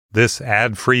This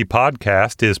ad-free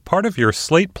podcast is part of your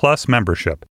Slate Plus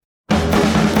membership.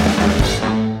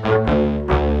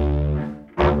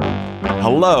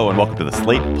 Hello, and welcome to the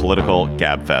Slate Political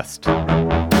Gabfest.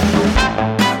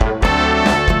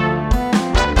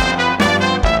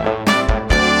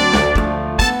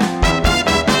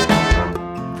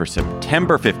 For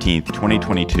September 15th,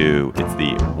 2022, it's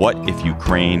the What If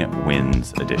Ukraine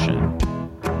Wins edition.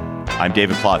 I'm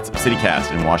David Plotz of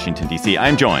CityCast in Washington, D.C.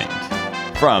 I'm joined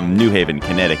from New Haven,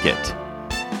 Connecticut,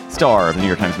 star of the New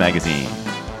York Times Magazine,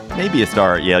 maybe a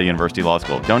star at Yale University Law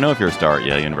School. Don't know if you're a star at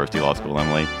Yale University Law School,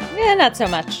 Emily. Yeah, not so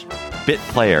much. Bit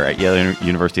player at Yale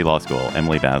University Law School,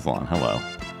 Emily Bazelon. Hello.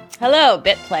 Hello,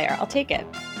 bit player. I'll take it.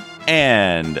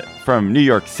 And from New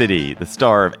York City, the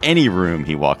star of any room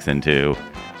he walks into,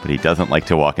 but he doesn't like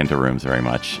to walk into rooms very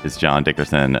much, is John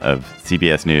Dickerson of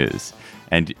CBS News.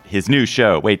 And his new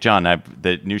show, wait, John,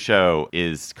 the new show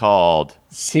is called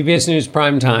CBS News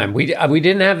Primetime. We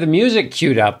didn't have the music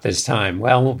queued up this time.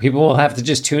 Well, people will have to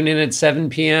just tune in at 7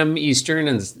 p.m. Eastern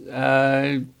and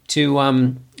to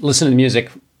listen to the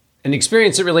music and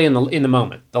experience it really in the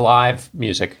moment, the live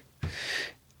music.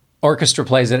 Orchestra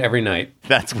plays it every night.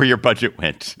 That's where your budget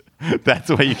went. That's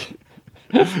why you...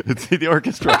 It's the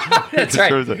orchestra. That's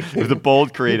right. It was a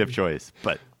bold, creative choice,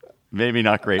 but maybe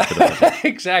not great for the budget.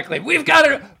 Exactly. We've got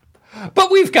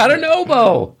an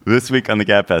oboe. This week on the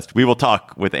Gabfest, we will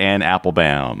talk with Anne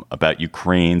Applebaum about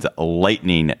Ukraine's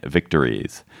lightning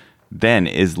victories. Then,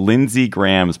 is Lindsey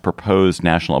Graham's proposed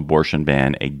national abortion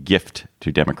ban a gift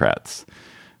to Democrats?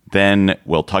 Then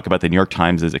we'll talk about the New York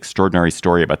Times' extraordinary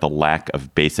story about the lack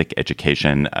of basic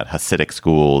education at Hasidic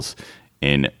schools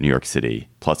in New York City.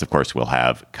 Plus, of course, we'll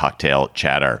have cocktail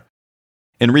chatter.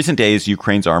 In recent days,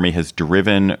 Ukraine's army has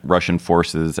driven Russian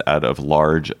forces out of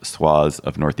large swaths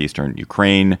of northeastern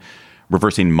Ukraine,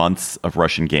 reversing months of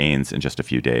Russian gains in just a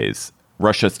few days.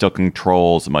 Russia still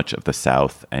controls much of the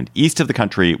south and east of the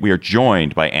country. We are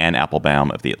joined by Anne Applebaum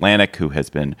of The Atlantic, who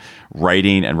has been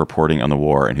writing and reporting on the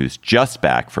war and who's just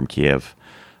back from Kiev.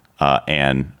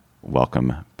 Anne,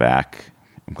 welcome back.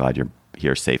 I'm glad you're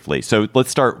here safely. So let's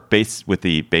start with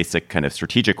the basic kind of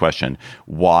strategic question.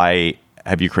 Why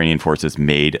have Ukrainian forces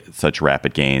made such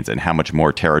rapid gains, and how much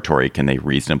more territory can they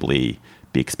reasonably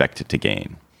be expected to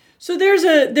gain? So there's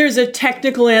a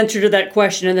technical answer to that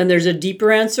question, and then there's a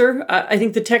deeper answer. I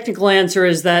think the technical answer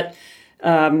is that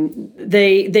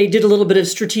they did a little bit of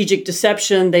strategic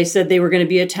deception. They said they were going to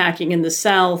be attacking in the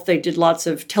south. They did lots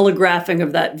of telegraphing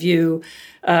of that view.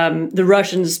 The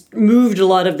Russians moved a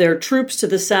lot of their troops to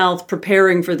the south,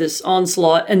 preparing for this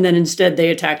onslaught, and then instead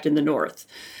they attacked in the north,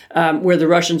 where the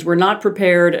Russians were not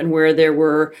prepared and where there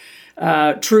were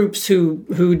troops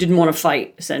who didn't want to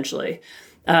fight, essentially.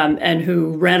 And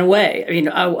who ran away. I mean,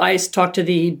 I talked to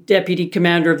the deputy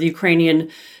commander of the Ukrainian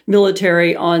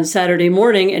military on Saturday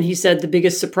morning, and he said the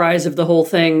biggest surprise of the whole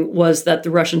thing was that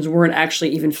the Russians weren't actually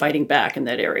even fighting back in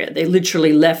that area. They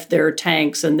literally left their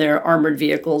tanks and their armored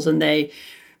vehicles, and they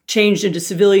changed into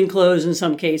civilian clothes in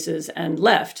some cases and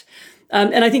left.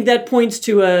 And I think that points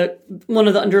to one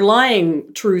of the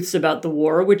underlying truths about the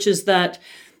war, which is that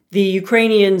the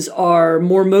Ukrainians are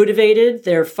more motivated.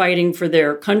 They're fighting for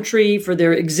their country, for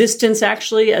their existence,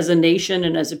 actually, as a nation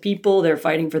and as a people. They're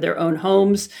fighting for their own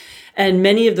homes. And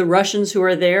many of the Russians who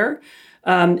are there,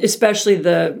 especially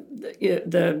the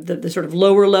sort of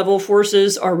lower level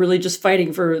forces, are really just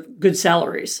fighting for good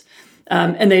salaries.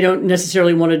 And they don't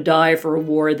necessarily want to die for a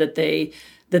war that they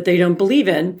don't believe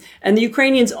in. And the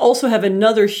Ukrainians also have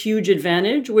another huge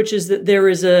advantage, which is that there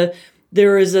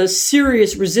is a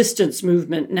serious resistance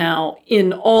movement now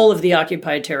in all of the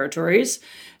occupied territories.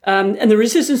 And the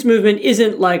resistance movement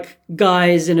isn't like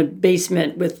guys in a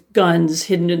basement with guns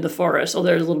hidden in the forest, although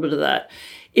there's a little bit of that.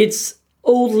 It's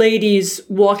old ladies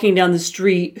walking down the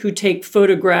street who take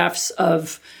photographs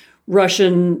of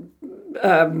Russian,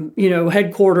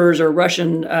 headquarters or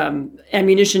Russian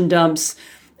ammunition dumps,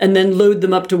 and then load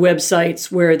them up to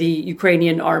websites where the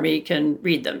Ukrainian army can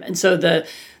read them. And so the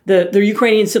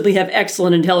Ukrainians simply have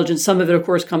excellent intelligence. Some of it, of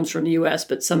course, comes from the U.S.,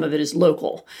 but some of it is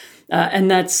local.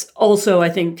 And that's also, I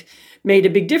think, made a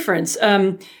big difference.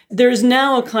 There's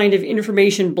now a kind of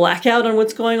information blackout on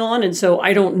what's going on. And so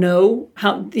I don't know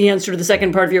how the answer to the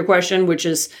second part of your question, which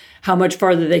is how much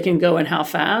farther they can go and how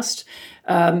fast.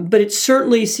 But it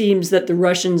certainly seems that the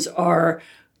Russians are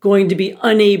going to be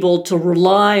unable to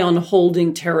rely on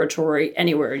holding territory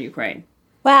anywhere in Ukraine.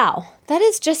 Wow, that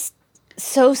is just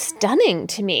so stunning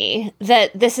to me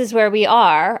that this is where we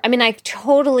are. I mean, I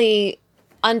totally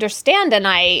understand, and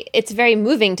it's very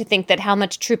moving to think that how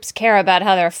much troops care about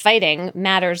how they're fighting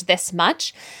matters this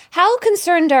much. How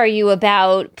concerned are you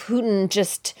about Putin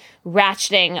just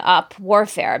ratcheting up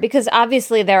warfare? Because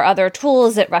obviously there are other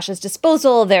tools at Russia's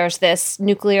disposal. There's this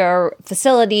nuclear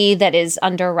facility that is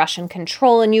under Russian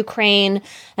control in Ukraine.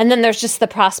 And then there's just the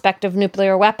prospect of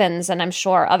nuclear weapons, and I'm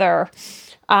sure other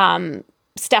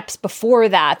steps before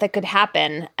that could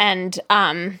happen. And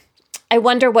I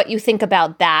wonder what you think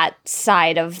about that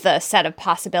side of the set of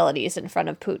possibilities in front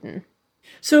of Putin.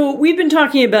 So we've been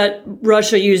talking about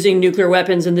Russia using nuclear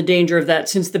weapons and the danger of that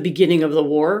since the beginning of the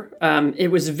war.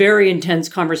 It was a very intense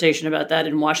conversation about that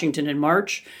in Washington in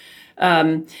March.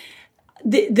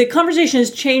 The conversation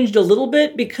has changed a little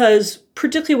bit because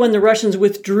particularly when the Russians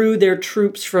withdrew their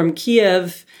troops from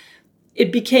Kiev,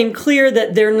 it became clear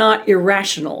that they're not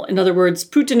irrational. In other words,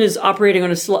 Putin is operating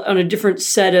on a different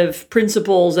set of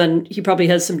principles, and he probably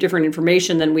has some different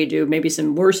information than we do, maybe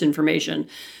some worse information.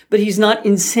 But he's not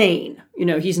insane.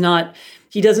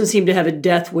 He doesn't seem to have a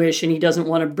death wish, and he doesn't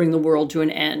want to bring the world to an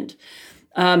end.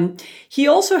 He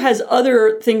also has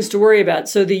other things to worry about.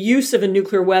 So the use of a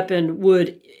nuclear weapon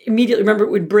would immediately, remember,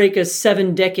 it would break a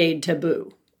 7-decade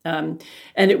taboo. And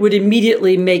it would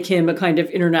immediately make him a kind of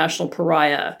international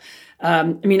pariah.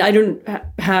 I don't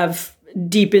have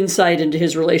deep insight into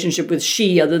his relationship with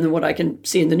Xi other than what I can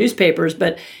see in the newspapers,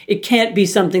 but it can't be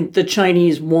something the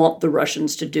Chinese want the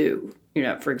Russians to do,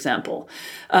 for example.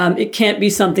 It can't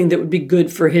be something that would be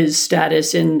good for his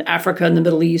status in Africa and the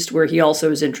Middle East, where he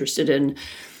also is interested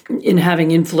in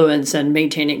having influence and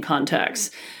maintaining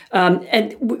contacts.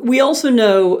 And we also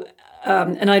know,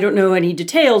 and I don't know any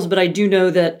details, but I do know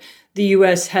that the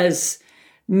U.S. has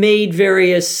made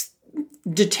various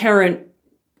deterrent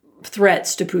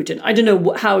threats to Putin. I don't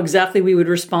know how exactly we would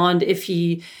respond if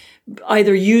he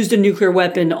either used a nuclear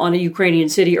weapon on a Ukrainian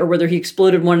city or whether he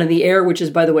exploded one in the air, which is,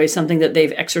 by the way, something that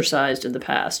they've exercised in the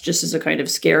past, just as a kind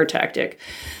of scare tactic.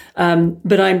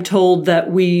 But I'm told that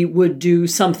we would do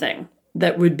something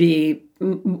that would be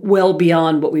well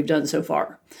beyond what we've done so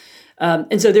far.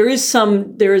 And so there is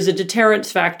a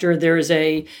deterrence factor, there is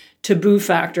a taboo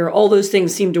factor. All those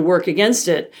things seem to work against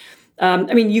it.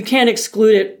 You can't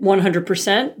exclude it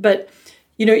 100%, but,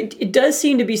 it does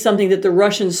seem to be something that the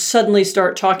Russians suddenly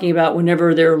start talking about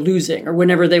whenever they're losing or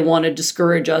whenever they want to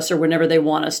discourage us or whenever they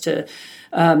want us to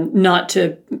not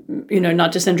to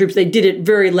send troops. They did it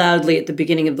very loudly at the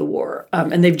beginning of the war,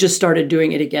 and they've just started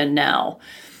doing it again now.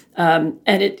 And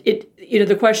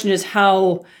the question is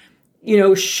how,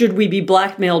 should we be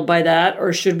blackmailed by that,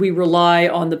 or should we rely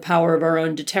on the power of our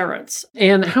own deterrence?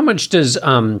 And how much does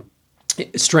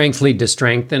strength lead to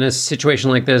strength in a situation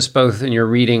like this, both in your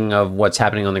reading of what's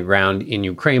happening on the ground in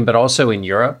Ukraine, but also in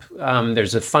Europe?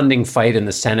 There's a funding fight in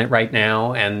the Senate right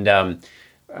now, and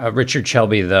Richard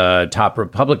Shelby, the top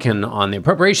Republican on the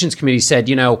Appropriations Committee, said,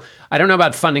 I don't know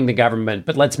about funding the government,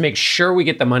 but let's make sure we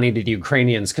get the money to the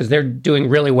Ukrainians because they're doing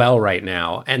really well right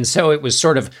now. And so it was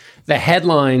sort of, the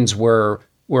headlines were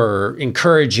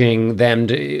encouraging them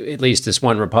to, at least this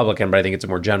one Republican, but I think it's a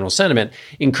more general sentiment,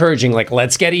 encouraging,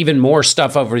 let's get even more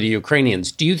stuff over to the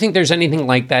Ukrainians. Do you think there's anything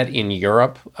like that in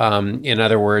Europe? In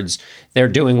other words, they're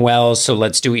doing well, so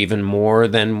let's do even more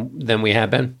than we have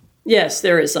been? Yes,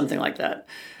 there is something like that.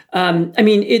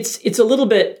 It's a little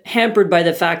bit hampered by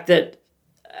the fact that,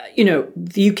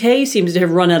 the UK seems to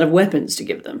have run out of weapons to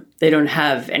give them. They don't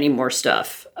have any more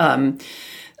stuff.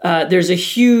 There's a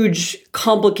huge,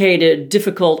 complicated,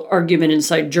 difficult argument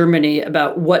inside Germany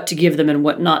about what to give them and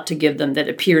what not to give them that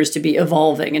appears to be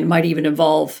evolving and might even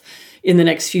evolve in the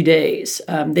next few days.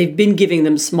 They've been giving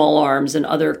them small arms and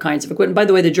other kinds of equipment. By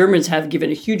the way, the Germans have given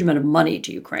a huge amount of money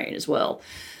to Ukraine as well.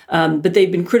 But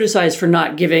they've been criticized for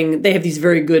not giving. They have these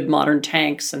very good modern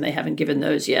tanks, and they haven't given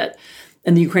those yet.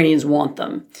 And the Ukrainians want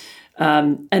them.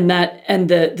 And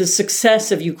the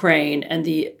success of Ukraine and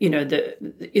the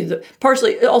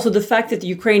partially also the fact that the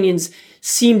Ukrainians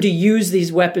seem to use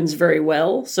these weapons very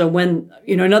well. So when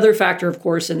another factor, of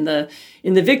course, in the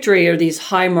victory are these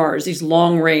HIMARS, these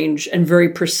long range and very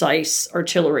precise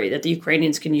artillery that the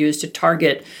Ukrainians can use to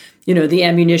target the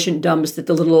ammunition dumps that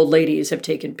the little old ladies have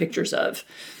taken pictures of.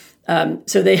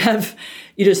 So they have,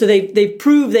 so they've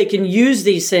proved they can use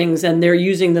these things, and they're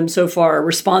using them so far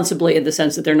responsibly in the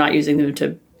sense that they're not using them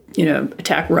to,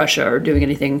 attack Russia or doing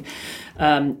anything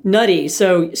nutty.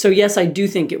 So yes, I do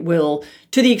think it will,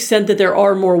 to the extent that there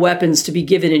are more weapons to be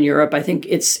given in Europe. I think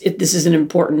this is an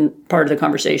important part of the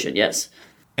conversation. Yes.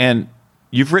 And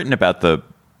you've written about the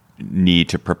need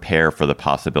to prepare for the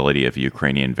possibility of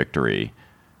Ukrainian victory.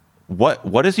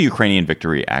 What does a Ukrainian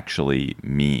victory actually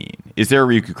mean? Is there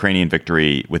a Ukrainian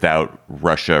victory without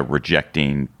Russia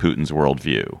rejecting Putin's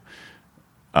worldview?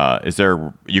 Is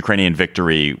there Ukrainian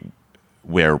victory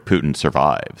where Putin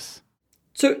survives?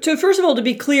 So first of all, to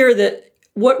be clear that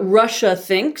what Russia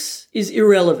thinks is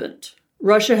irrelevant.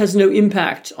 Russia has no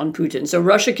impact on Putin. So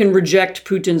Russia can reject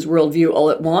Putin's worldview all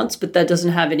it wants, but that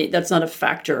doesn't have any, that's not a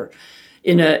factor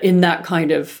in that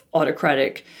kind of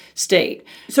autocratic state.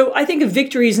 So I think a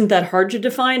victory isn't that hard to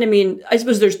define. I mean, I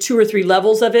suppose there's 2 or 3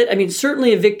 levels of it. I mean,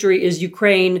 certainly a victory is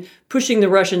Ukraine pushing the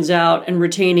Russians out and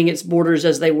retaining its borders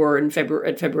as they were in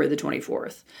February the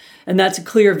 24th. And that's a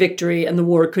clear victory, and the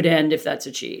war could end if that's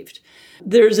achieved.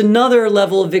 There's another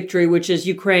level of victory, which is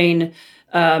Ukraine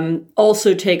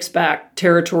also takes back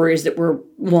territories that were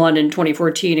won in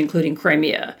 2014, including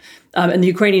Crimea. And the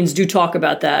Ukrainians do talk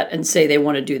about that and say they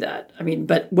want to do that. I mean,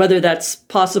 but whether that's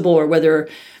possible or whether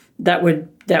that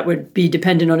would be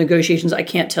dependent on negotiations, I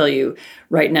can't tell you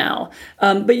right now.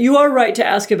 But you are right to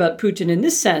ask about Putin in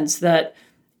this sense that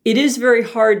it is very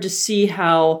hard to see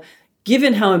how,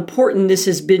 given how important this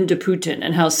has been to Putin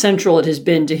and how central it has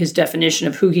been to his definition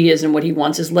of who he is and what he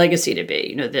wants his legacy to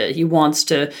be, that he wants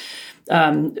to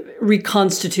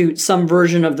reconstitute some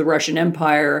version of the Russian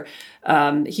Empire.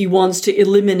 He wants to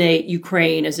eliminate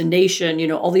Ukraine as a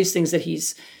nation, all these things that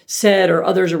he's said or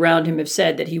others around him have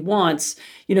said that he wants,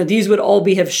 these would all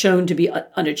have shown to be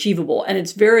unachievable. And it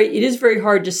is very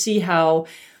hard to see how,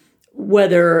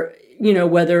 whether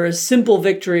a simple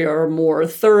victory or a more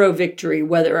thorough victory,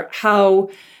 how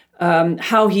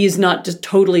he is not just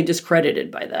totally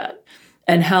discredited by that.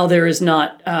 And how there is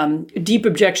not deep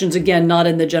objections, again, not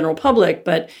in the general public,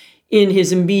 but in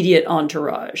his immediate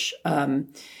entourage. The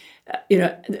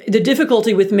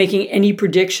difficulty with making any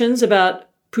predictions about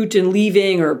Putin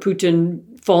leaving or Putin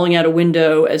falling out a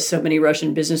window, as so many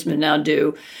Russian businessmen now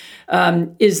do,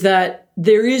 is that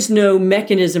there is no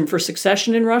mechanism for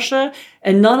succession in Russia.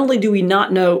 And not only do we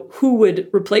not know who would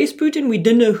replace Putin, we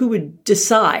don't know who would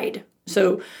decide.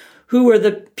 So who are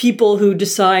the people who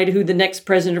decide who the next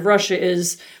president of Russia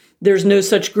is? There's no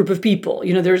such group of people.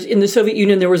 There's in the Soviet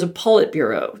Union, there was a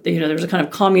Politburo. There was a kind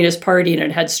of communist party and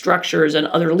it had structures and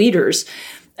other leaders.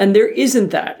 And there isn't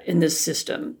that in this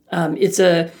system.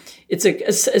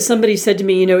 As somebody said to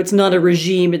me, it's not a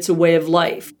regime, it's a way of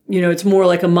life. It's more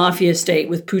like a mafia state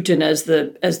with Putin as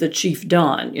the chief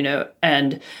don,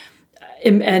 and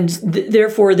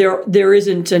therefore there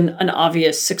isn't an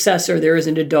obvious successor, there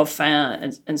isn't a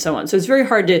dauphin, and so on. So it's very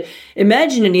hard to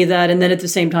imagine any of that. And then at the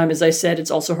same time, as I said,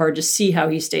 it's also hard to see how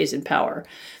he stays in power.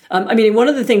 One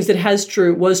of the things that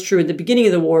was true at the beginning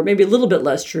of the war, maybe a little bit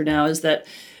less true now, is that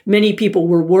many people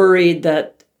were worried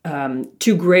that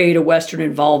too great a Western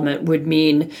involvement would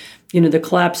mean, the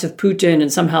collapse of Putin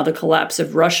and somehow the collapse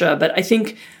of Russia. But I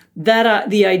think that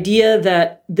the idea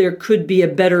that there could be a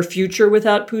better future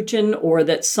without Putin, or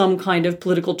that some kind of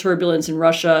political turbulence in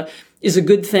Russia is a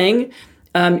good thing,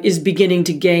 is beginning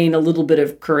to gain a little bit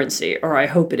of currency, or I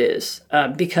hope it is,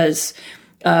 because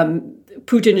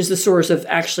Putin is the source of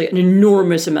actually an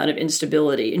enormous amount of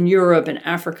instability in Europe and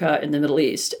Africa and the Middle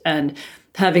East. And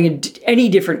having any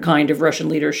different kind of Russian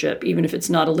leadership, even if it's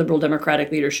not a liberal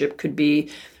democratic leadership, could be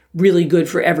really good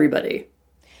for everybody.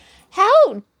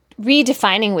 How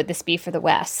redefining would this be for the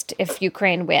West if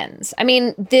Ukraine wins?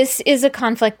 This is a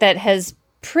conflict that has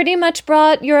pretty much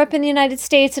brought Europe and the United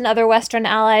States and other Western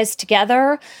allies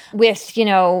together, with,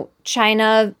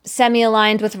 China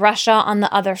semi-aligned with Russia on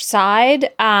the other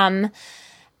side.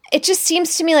 It just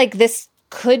seems to me like this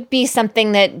could be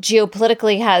something that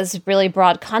geopolitically has really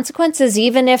broad consequences,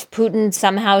 even if Putin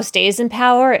somehow stays in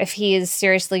power, if he is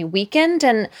seriously weakened.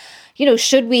 And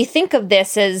should we think of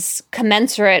this as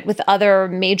commensurate with other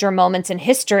major moments in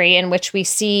history in which we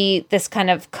see this kind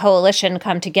of coalition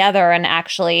come together and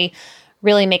actually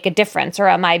really make a difference? Or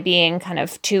am I being kind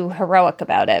of too heroic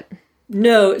about it?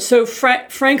 No. So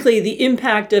frankly, the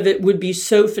impact of it would be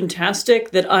so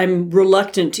fantastic that I'm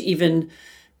reluctant to even,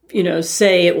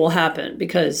 say it will happen,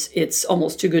 because it's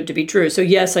almost too good to be true. So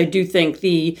yes, I do think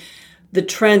the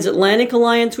transatlantic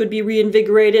alliance would be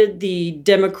reinvigorated. The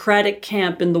democratic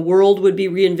camp in the world would be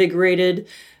reinvigorated.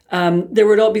 There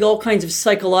would be all kinds of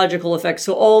psychological effects.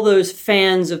 So all those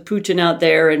fans of Putin out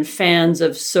there and fans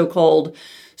of so-called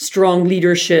strong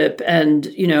leadership and,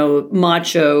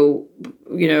 macho,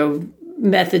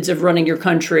 methods of running your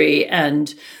country,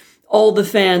 and all the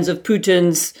fans of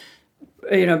Putin's,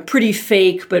 pretty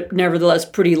fake, but nevertheless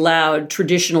pretty loud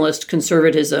traditionalist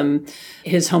conservatism,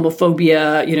 his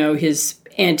homophobia, his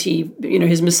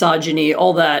his misogyny,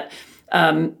 all that,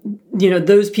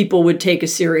 those people would take a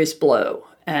serious blow.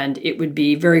 And it would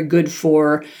be very good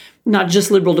for not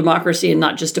just liberal democracy and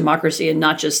not just democracy and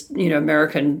not just,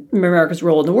 America's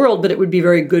role in the world, but it would be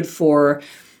very good for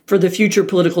the future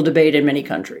political debate in many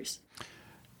countries.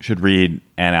 should read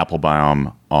Anne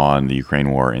Applebaum on the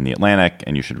Ukraine war in The Atlantic,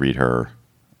 and you should read her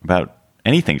about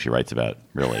anything she writes about,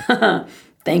 really.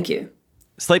 Thank you.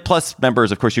 Slate Plus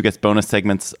members, of course, you get bonus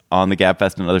segments on the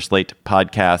Gabfest and other Slate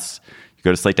podcasts. You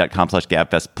go to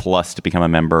slate.com/Gabfest Plus to become a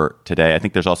member today. I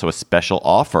think there's also a special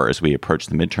offer as we approach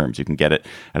the midterms. You can get it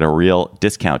at a real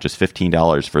discount, just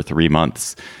 $15 for 3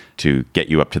 months to get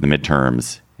you up to the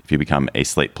midterms if you become a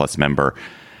Slate Plus member.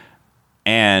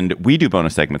 And we do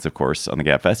bonus segments, of course, on the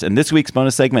Gabfest. And this week's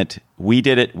bonus segment, we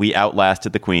did it. We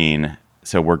outlasted the Queen.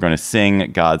 So we're going to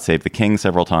sing God Save the King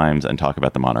several times and talk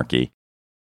about the monarchy.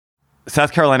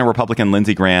 South Carolina Republican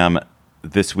Lindsey Graham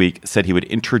this week said he would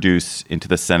introduce into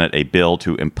the Senate a bill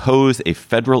to impose a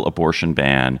federal abortion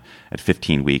ban at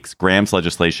 15 weeks. Graham's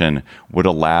legislation would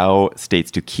allow states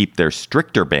to keep their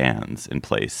stricter bans in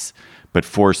place, but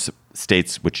force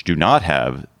states which do not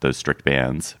have those strict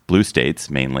bans, blue states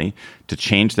mainly, to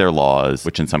change their laws,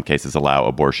 which in some cases allow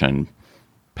abortion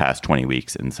past 20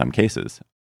 weeks in some cases.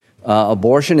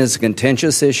 Abortion is a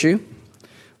contentious issue.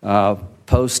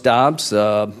 Post-Dobbs,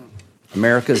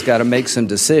 America's got to make some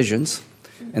decisions.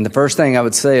 And the first thing I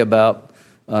would say about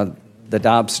the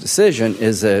Dobbs decision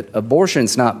is that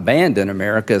abortion's not banned in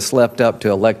America. It's left up to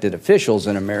elected officials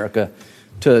in America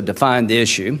to define the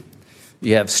issue.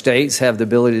 You have states have the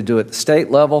ability to do it at the state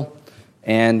level,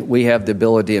 and we have the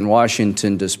ability in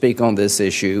Washington to speak on this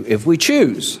issue if we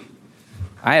choose.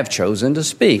 I have chosen to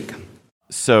speak.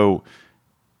 So,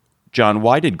 John,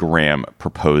 why did Graham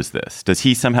propose this? Does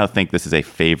he somehow think this is a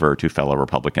favor to fellow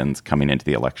Republicans coming into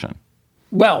the election?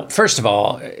 Well, first of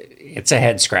all, it's a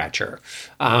head scratcher.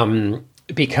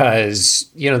 Because,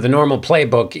 the normal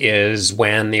playbook is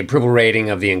when the approval rating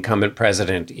of the incumbent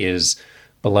president is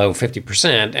below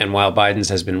 50%. And while Biden's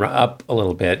has been up a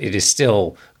little bit, it is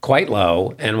still quite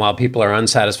low. And while people are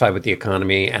unsatisfied with the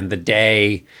economy, and the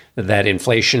day that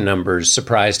inflation numbers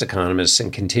surprised economists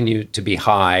and continue to be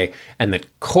high, and that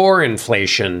core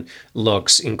inflation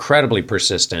looks incredibly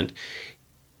persistent,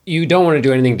 you don't want to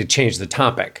do anything to change the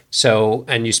topic. So,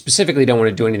 and you specifically don't want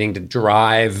to do anything to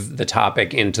drive the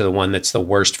topic into the one that's the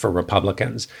worst for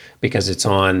Republicans, because it's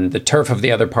on the turf of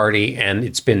the other party, and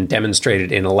it's been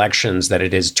demonstrated in elections that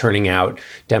it is turning out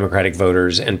Democratic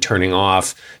voters and turning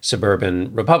off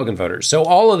suburban Republican voters. So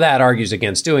all of that argues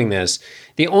against doing this.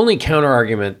 The only counter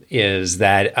argument is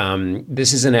that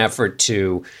this is an effort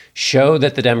to show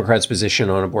that the Democrats' position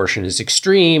on abortion is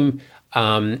extreme.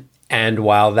 And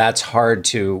while that's hard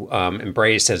to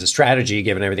embrace as a strategy,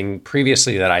 given everything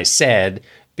previously that I said,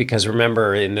 because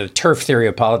remember, in the turf theory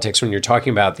of politics, when you're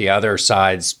talking about the other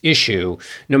side's issue,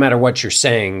 no matter what you're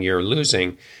saying, you're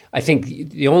losing. I think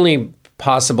the only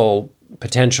possible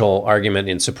potential argument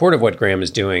in support of what Graham is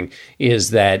doing is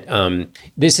that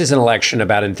this is an election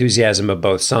about enthusiasm of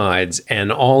both sides,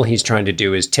 and all he's trying to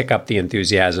do is tick up the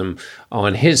enthusiasm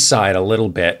on his side a little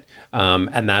bit.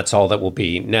 And that's all that will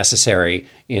be necessary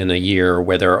in a year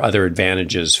where there are other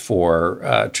advantages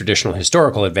for traditional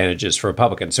historical advantages for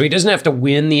Republicans. So he doesn't have to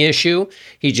win the issue.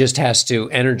 He just has to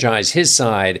energize his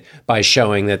side by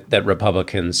showing that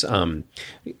Republicans,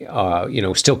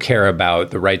 still care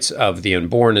about the rights of the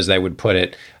unborn, as they would put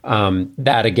it.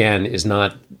 That, again, is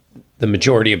not the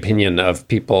majority opinion of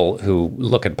people who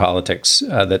look at politics,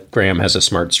 that Graham has a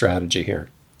smart strategy here.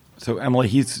 So, Emily,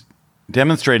 he's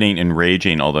demonstrating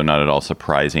enraging, although not at all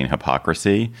surprising,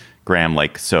 hypocrisy. Graham,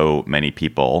 like so many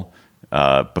people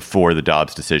before the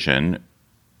Dobbs decision,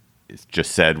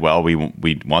 just said, well, we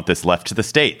want this left to the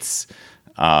states.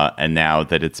 And now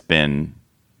that it's been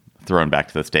thrown back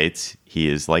to the states, he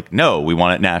is like, no, we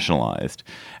want it nationalized.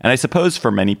 And I suppose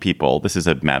for many people, this is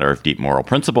a matter of deep moral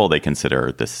principle. They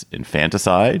consider this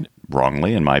infanticide,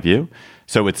 wrongly, in my view.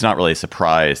 So it's not really a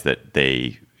surprise that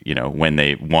they, when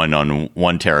they won on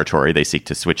one territory, they seek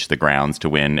to switch the grounds to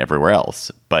win everywhere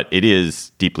else. But it is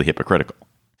deeply hypocritical.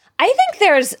 I think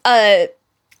there's a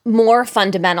more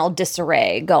fundamental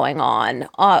disarray going on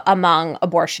among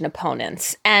abortion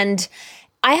opponents. And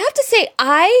I have to say,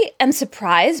 I am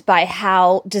surprised by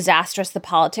how disastrous the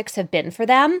politics have been for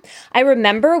them. I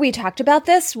remember we talked about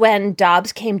this when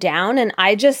Dobbs came down, and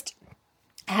I just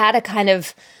had a kind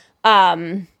of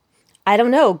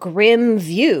grim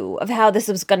view of how this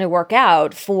was going to work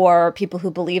out for people who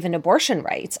believe in abortion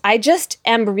rights. I just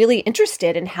am really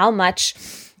interested in how much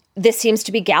this seems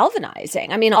to be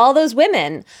galvanizing. I mean, all those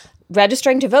women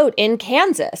registering to vote in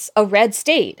Kansas, a red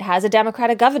state, has a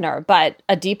Democratic governor, but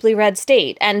a deeply red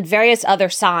state, and various other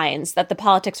signs that the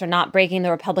politics are not breaking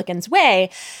the Republicans' way.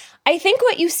 I think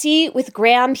what you see with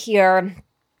Graham here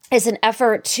is an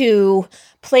effort to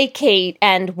placate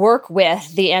and work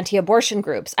with the anti-abortion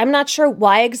groups. I'm not sure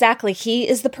why exactly he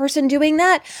is the person doing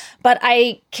that, but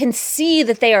I can see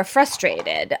that they are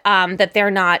frustrated, that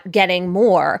they're not getting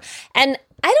more. And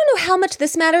I don't know how much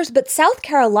this matters, but South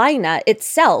Carolina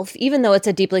itself, even though it's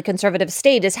a deeply conservative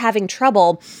state, is having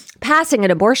trouble passing an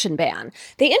abortion ban.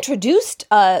 They introduced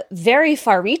a very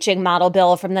far-reaching model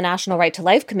bill from the National Right to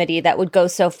Life Committee that would go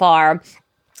so far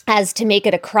as to make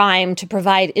it a crime to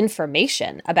provide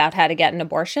information about how to get an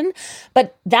abortion.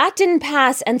 But that didn't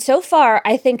pass. And so far,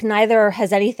 I think neither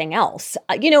has anything else.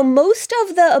 Most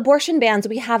of the abortion bans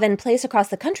we have in place across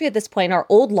the country at this point are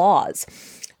old laws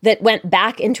that went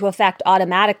back into effect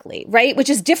automatically, right?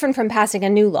 Which is different from passing a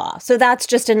new law. So that's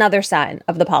just another sign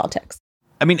of the politics.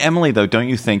 I mean, Emily, though, don't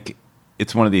you think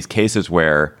it's one of these cases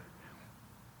where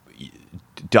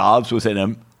Dobbs was in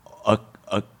a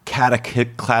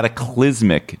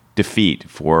cataclysmic defeat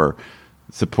for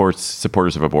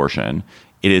supporters of abortion?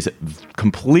 It has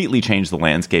completely changed the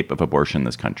landscape of abortion in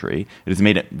this country. It has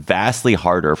made it vastly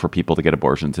harder for people to get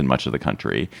abortions in much of the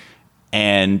country.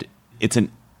 And it's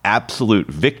an absolute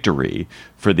victory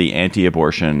for the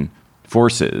anti-abortion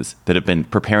forces that have been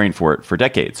preparing for it for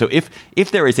decades. So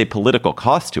if there is a political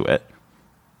cost to it,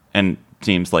 and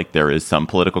seems like there is some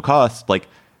political cost, like,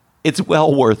 it's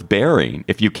well worth bearing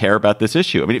if you care about this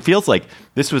issue. I mean, it feels like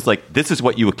this is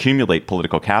what you accumulate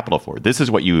political capital for. This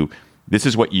is what you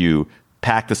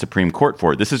pack the Supreme Court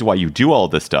for. This is why you do all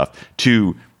this stuff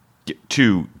to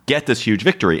get this huge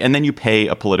victory. And then you pay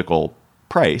a political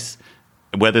price,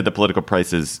 whether the political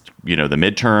price is, the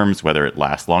midterms, whether it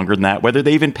lasts longer than that, whether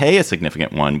they even pay a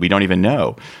significant one, we don't even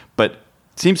know. But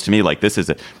it seems to me like this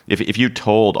is if you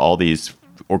told all these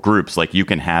or groups, like, you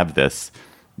can have this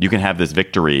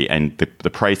victory, and the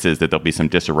price is that there'll be some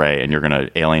disarray and you're going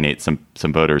to alienate some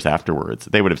voters afterwards,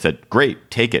 they would have said,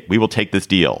 great, take it. We will take this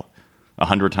deal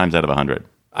 100 times out of 100.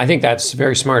 I think that's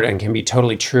very smart and can be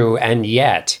totally true. And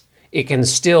yet it can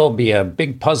still be a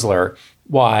big puzzler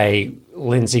why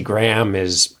Lindsey Graham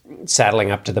is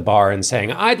saddling up to the bar and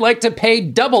saying, I'd like to pay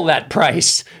double that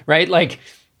price, right?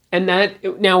 And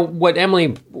that, now what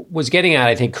Emily was getting at,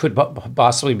 I think could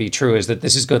possibly be true, is that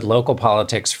this is good local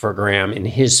politics for Graham in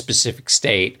his specific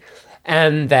state,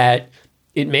 and that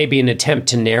it may be an attempt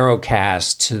to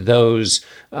narrowcast to those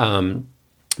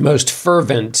most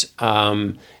fervent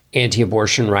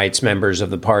anti-abortion rights members of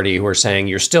the party who are saying,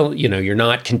 you're still, you're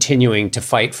not continuing to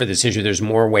fight for this issue. There's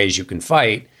more ways you can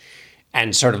fight,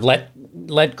 and sort of let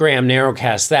Graham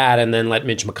narrowcast that, and then let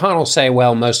Mitch McConnell say,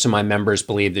 well, most of my members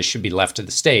believe this should be left to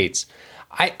the states.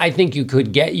 I think you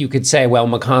could say, well,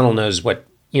 McConnell knows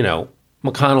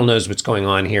what's going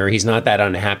on here. He's not that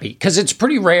unhappy, because it's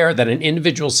pretty rare that an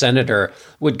individual senator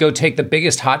would go take the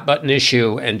biggest hot button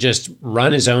issue and just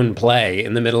run his own play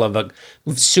in the middle of a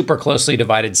super closely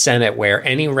divided Senate where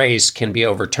any race can be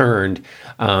overturned,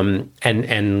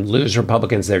 and lose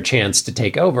Republicans their chance to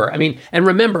take over. I mean, and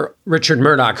remember Richard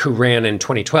Murdoch, who ran in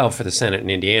 2012 for the Senate in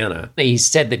Indiana, he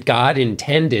said that God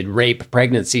intended rape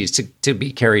pregnancies to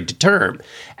be carried to term.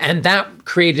 And that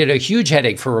created a huge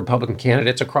headache for Republican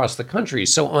candidates across the country.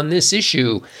 So on this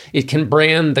issue, it can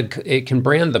brand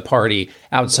the party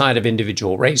outside of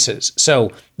individual races.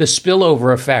 So the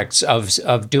spillover effects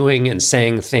of doing and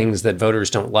saying things that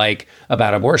voters don't like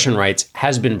about abortion rights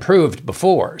has been proved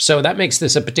before. So that makes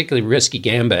this a particularly risky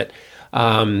gambit,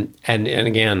 and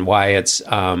again, why it's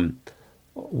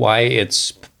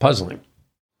puzzling.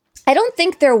 I don't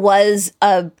think there was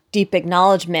a deep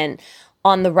acknowledgement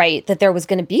on the right that there was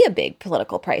going to be a big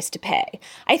political price to pay.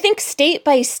 I think state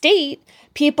by state,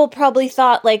 people probably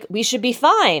thought, like, we should be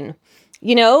fine.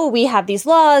 We have these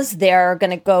laws, they're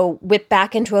going to go whip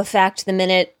back into effect the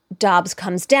minute Dobbs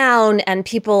comes down, and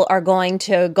people are going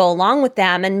to go along with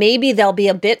them. And maybe there'll be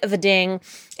a bit of a ding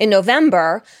in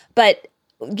November, but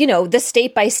the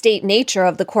state by state nature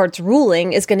of the court's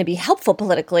ruling is going to be helpful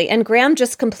politically. And Graham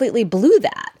just completely blew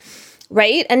that.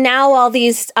 Right. And now all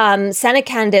these Senate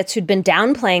candidates who'd been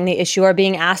downplaying the issue are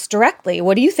being asked directly,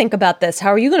 what do you think about this?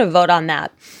 How are you going to vote on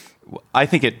that? I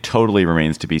think it totally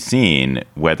remains to be seen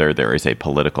whether there is a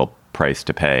political price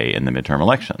to pay in the midterm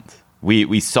elections.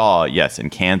 We saw, yes, in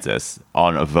Kansas,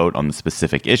 on a vote on the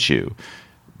specific issue,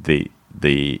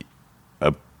 the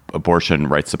abortion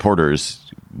rights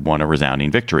supporters won a resounding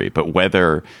victory. But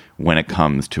whether, when it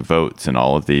comes to votes in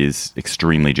all of these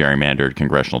extremely gerrymandered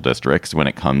congressional districts, when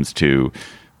it comes to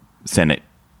Senate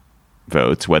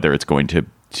votes, whether it's going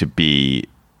to be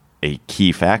a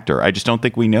key factor, I just don't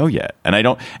think we know yet.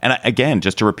 Again,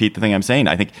 just to repeat the thing I'm saying,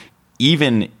 I think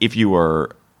even if you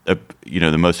were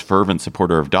the most fervent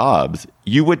supporter of Dobbs,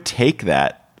 you would take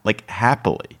that, like,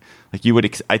 happily.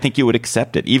 Like I think you would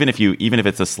accept it, even if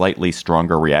it's a slightly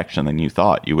stronger reaction than you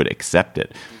thought. You would accept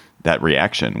it, that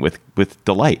reaction with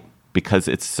delight, because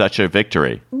it's such a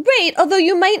victory. Right. Although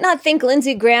you might not think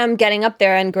Lindsey Graham getting up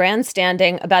there and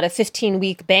grandstanding about a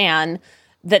 15-week ban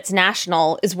that's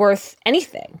national is worth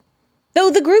anything. Though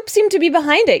the group seemed to be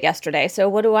behind it yesterday, so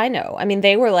what do I know? I mean,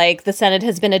 they were like, the Senate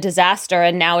has been a disaster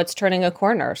and now it's turning a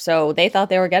corner, so they thought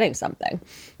they were getting something.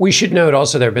 We should note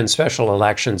also there have been special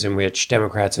elections in which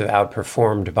Democrats have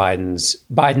outperformed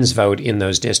Biden's vote in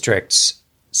those districts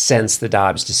since the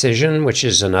Dobbs decision, which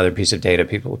is another piece of data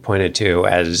people have pointed to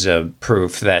as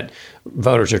proof that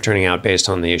voters are turning out based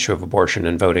on the issue of abortion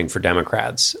and voting for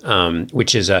Democrats,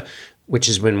 which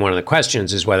has been one of the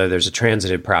questions, is whether there's a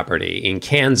transitive property. In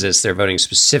Kansas, they're voting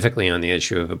specifically on the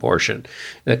issue of abortion.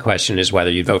 The question is whether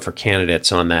you vote for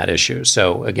candidates on that issue.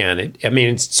 So again,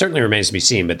 it certainly remains to be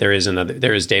seen, but there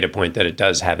is data point that it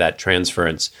does have that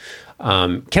transference.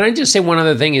 Can I just say one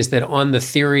other thing is that on the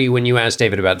theory, when you asked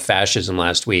David about fascism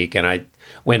last week, and I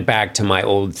went back to my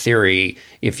old theory,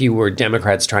 if you were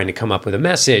Democrats trying to come up with a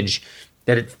message,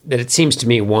 that it seems to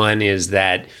me, one is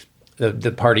that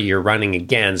the party you're running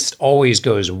against always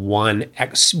goes one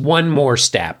more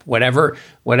step. Whatever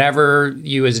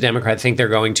you as a Democrat think they're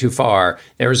going too far,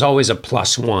 there is always a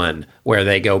 +1 where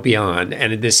they go beyond.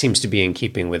 And this seems to be in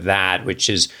keeping with that, which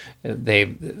is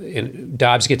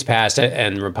Dobbs gets passed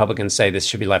and Republicans say this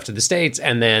should be left to the states.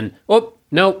 And then, nope,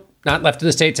 not left to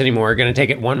the states anymore. We're going to take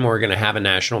it one more, we're going to have a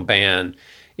national ban.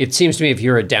 It seems to me if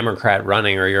you're a Democrat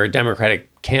running or you're a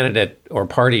Democratic candidate or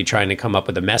party trying to come up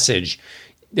with a message,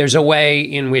 there's a way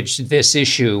in which this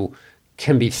issue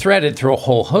can be threaded through a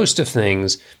whole host of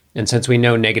things. And since we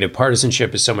know negative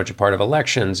partisanship is so much a part of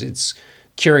elections, it's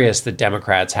curious that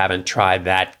Democrats haven't tried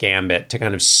that gambit to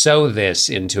kind of sew this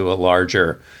into a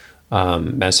larger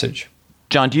message.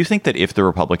 John, do you think that if the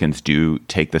Republicans do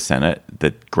take the Senate,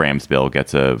 that Graham's bill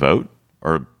gets a vote?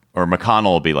 Or McConnell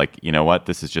will be like, you know what,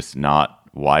 this is just not,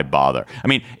 why bother? I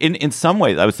mean, in some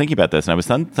ways, I was thinking about this, and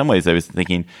in some ways I was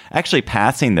thinking, actually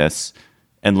passing this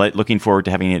and looking forward to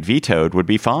having it vetoed would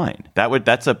be fine.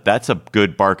 That's a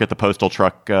good bark at the postal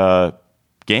truck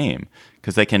game,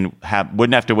 because they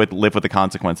wouldn't have to live with the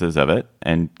consequences of it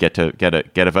and get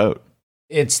a vote.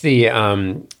 It's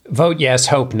the vote yes,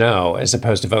 hope no, as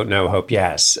opposed to vote no, hope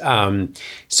yes.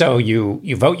 So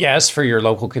you vote yes for your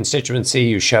local constituency.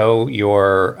 You show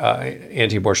your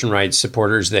anti-abortion rights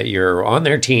supporters that you're on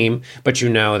their team, but you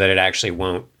know that it actually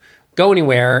won't go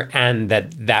anywhere, and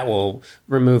that will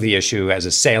remove the issue as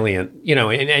a salient,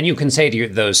 and you can say to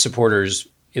those supporters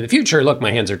in the future, look, my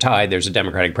hands are tied. There's a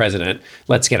Democratic president.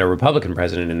 Let's get a Republican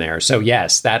president in there. So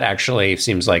yes, that actually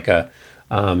seems like to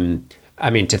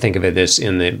think of this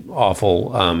in the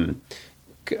awful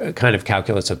kind of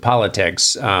calculus of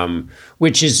politics,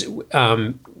 which is,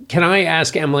 can I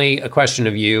ask Emily a question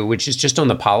of you, which is just on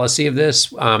the policy of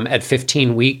this at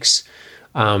 15 weeks,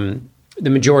 the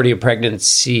majority of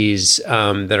pregnancies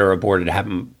that are aborted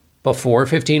happen before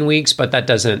 15 weeks, but that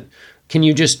doesn't. Can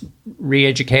you just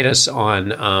re-educate us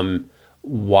on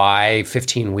why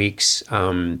 15 weeks,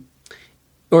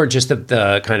 or just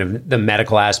the kind of the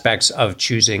medical aspects of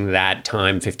choosing that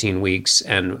time, 15 weeks,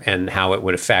 and how it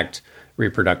would affect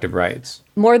reproductive rights?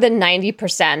 More than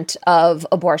 90% of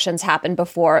abortions happen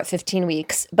before 15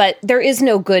 weeks, but there is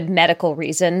no good medical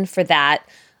reason for that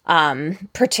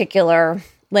particular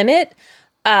limit.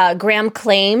 Graham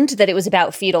claimed that it was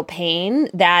about fetal pain.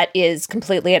 That is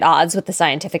completely at odds with the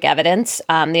scientific evidence.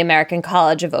 The American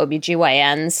College of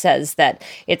OBGYN says that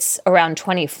it's around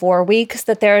 24 weeks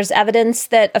that there's evidence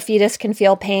that a fetus can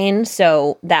feel pain.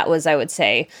 So that was, I would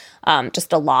say,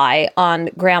 just a lie on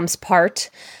Graham's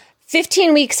part.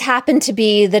 15 weeks happened to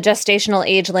be the gestational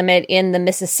age limit in the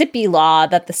Mississippi law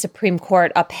that the Supreme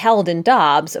Court upheld in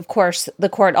Dobbs. Of course, the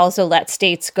court also let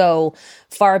states go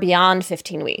far beyond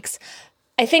 15 weeks.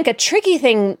 I think a tricky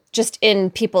thing just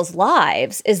in people's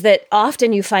lives is that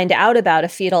often you find out about a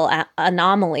fetal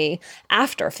anomaly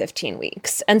after 15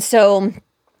 weeks. And so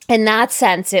in that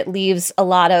sense, it leaves a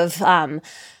lot of,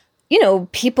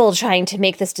 people trying to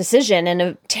make this decision in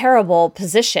a terrible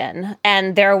position.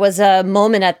 And there was a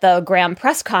moment at the Graham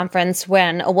press conference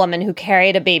when a woman who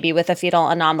carried a baby with a fetal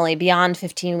anomaly beyond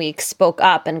 15 weeks spoke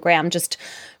up, and Graham just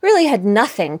really had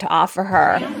nothing to offer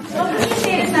her. What would you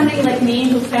say to somebody like me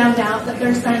who found out that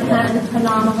their son had an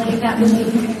anomaly that would make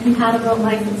him incompatible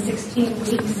life in 16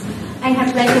 weeks? I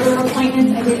had regular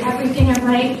appointments, I did everything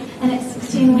right, and at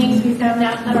 16 weeks we found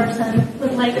out that our son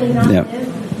would likely not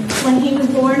live. When he was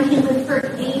born, he lived for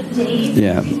 8 days.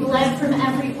 Yeah. He bled from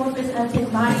every orifice of his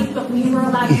body, but we were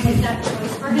allowed to make that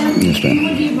choice for him. You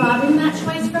would be robbing that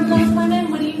choice from those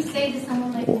women? What do you say to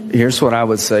someone like me? here's what I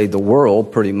would say. The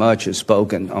world pretty much has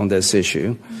spoken on this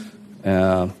issue.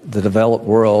 The developed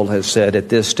world has said at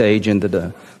this stage into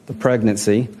the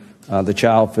pregnancy, the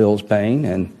child feels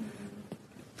pain,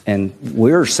 and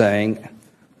we're saying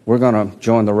we're going to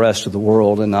join the rest of the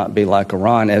world and not be like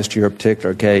Iran. As to your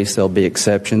particular case, there'll be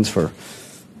exceptions for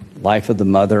life of the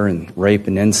mother and rape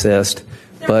and incest.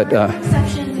 There are no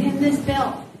exceptions in this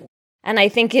bill. And I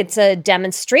think it's a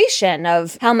demonstration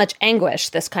of how much anguish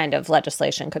this kind of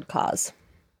legislation could cause.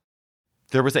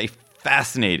 There was a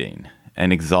fascinating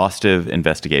and exhaustive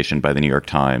investigation by the New York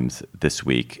Times this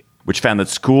week, which found that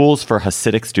schools for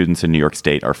Hasidic students in New York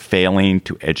State are failing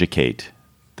to educate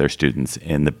their students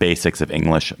in the basics of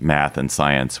English, math, and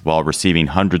science while receiving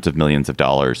hundreds of millions of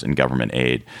dollars in government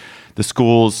aid. The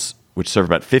schools, which serve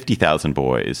about 50,000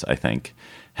 boys, I think,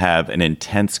 have an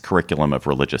intense curriculum of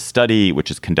religious study,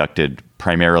 which is conducted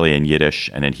primarily in Yiddish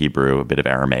and in Hebrew, a bit of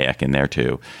Aramaic in there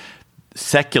too.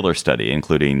 Secular study,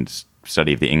 including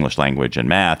study of the English language and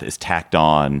math, is tacked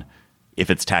on, if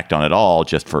it's tacked on at all,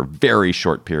 just for a very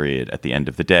short period at the end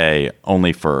of the day,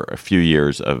 only for a few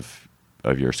years of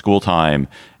your school time,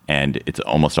 and it's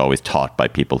almost always taught by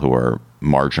people who are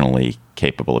marginally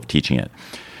capable of teaching it.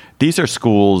 These are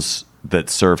schools that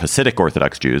serve Hasidic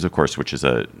Orthodox Jews, of course, which is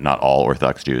not all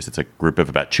Orthodox Jews. It's a group of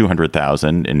about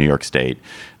 200,000 in New York State.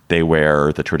 They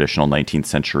wear the traditional 19th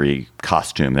century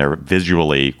costume. They're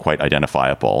visually quite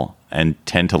identifiable and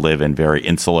tend to live in very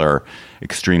insular,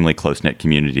 extremely close-knit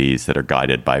communities that are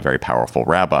guided by very powerful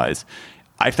rabbis.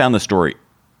 I found the story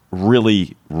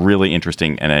really, really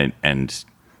interesting, and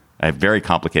I have very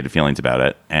complicated feelings about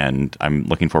it, and I'm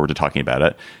looking forward to talking about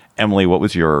it. Emily, what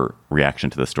was your reaction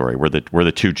to the story? We're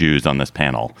the two Jews on this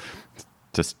panel.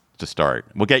 Just to start,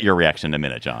 we'll get your reaction in a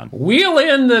minute, John. Wheel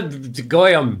in the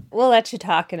goyim. We'll let you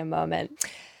talk in a moment.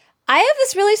 I have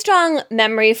this really strong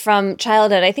memory from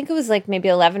childhood. I think it was like maybe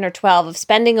 11 or 12 of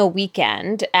spending a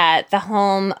weekend at the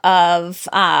home of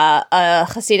a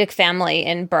Hasidic family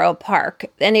in Borough Park.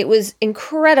 And it was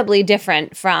incredibly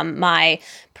different from my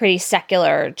pretty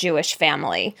secular Jewish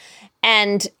family.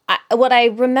 And what I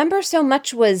remember so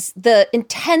much was the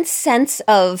intense sense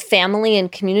of family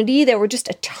and community. There were just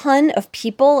a ton of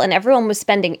people, and everyone was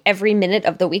spending every minute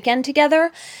of the weekend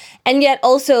together. And yet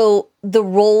also the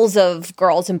roles of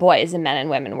girls and boys and men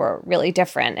and women were really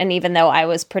different. And even though I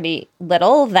was pretty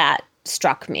little, that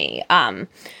struck me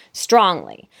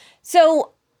strongly. So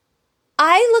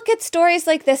I look at stories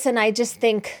like this and I just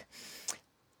think,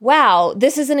 wow,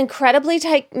 this is an incredibly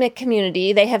tight-knit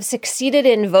community. They have succeeded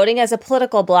in voting as a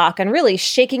political bloc and really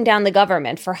shaking down the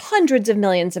government for hundreds of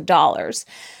millions of dollars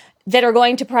that are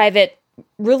going to private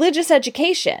religious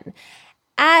education.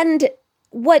 And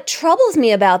what troubles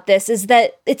me about this is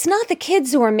that it's not the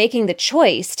kids who are making the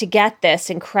choice to get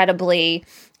this incredibly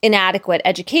inadequate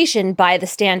education by the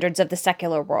standards of the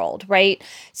secular world, right?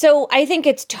 So I think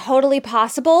it's totally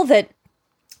possible that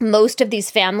most of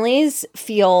these families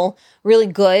feel really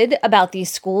good about these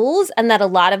schools and that a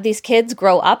lot of these kids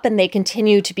grow up and they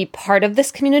continue to be part of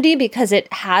this community because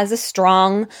it has a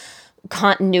strong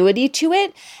continuity to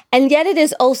it. And yet it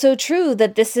is also true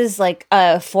that this is like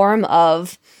a form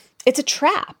of, it's a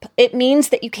trap. It means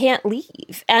that you can't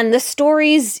leave. And the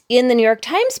stories in the New York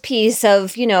Times piece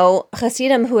of,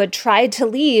 Hasidim who had tried to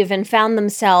leave and found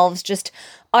themselves just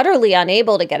utterly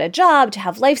unable to get a job, to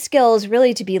have life skills,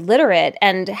 really to be literate,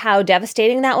 and how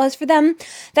devastating that was for them,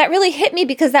 that really hit me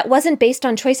because that wasn't based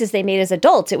on choices they made as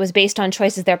adults. It was based on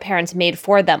choices their parents made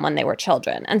for them when they were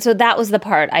children. And so that was the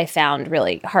part I found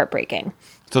really heartbreaking.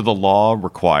 So the law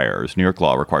requires, New York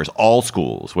law requires all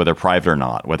schools, whether private or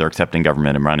not, whether accepting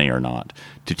government money or not,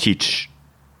 to teach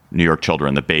New York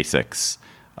children the basics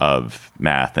of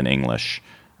math and English,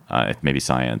 maybe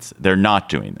science. They're not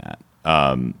doing that.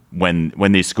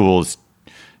 When these schools,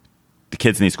 the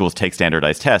kids in these schools take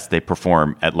standardized tests, they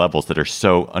perform at levels that are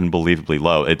so unbelievably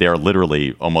low. They are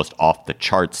literally almost off the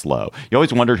charts low. You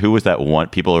always wondered who was that one,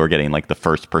 people who are getting like the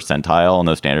first percentile on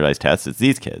those standardized tests. It's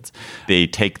these kids. They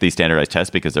take these standardized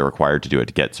tests because they're required to do it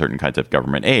to get certain kinds of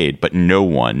government aid, but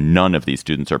none of these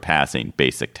students are passing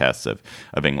basic tests of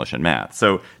English and math.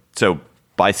 So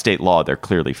by state law, they're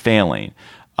clearly failing.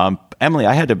 Emily,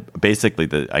 I had a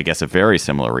very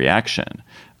similar reaction.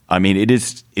 I mean, it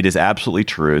is absolutely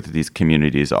true that these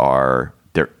communities they're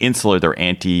insular, they're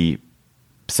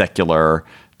anti-secular,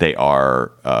 they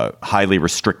are highly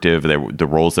restrictive. The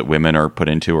roles that women are put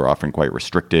into are often quite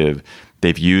restrictive.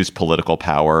 They've used political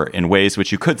power in ways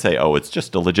which you could say, oh, it's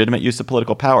just a legitimate use of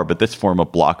political power. But this form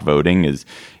of block voting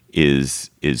is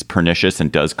pernicious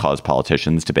and does cause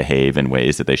politicians to behave in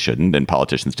ways that they shouldn't, and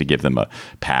politicians to give them a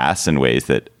pass in ways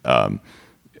that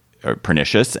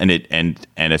pernicious. And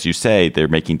as you say, they're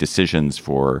making decisions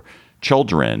for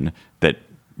children that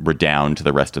redound to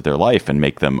the rest of their life and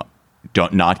make them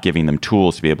not giving them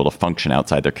tools to be able to function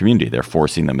outside their community. They're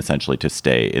forcing them essentially to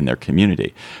stay in their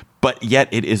community. But yet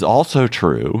it is also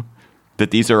true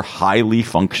that these are highly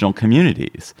functional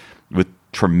communities with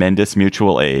tremendous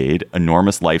mutual aid,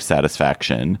 enormous life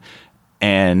satisfaction.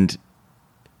 And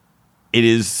it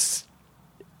is,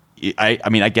 I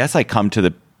mean, I guess I come to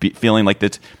the feeling like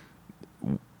that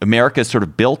America is sort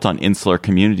of built on insular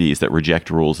communities that reject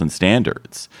rules and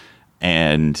standards.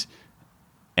 And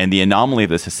the anomaly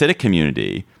of this Hasidic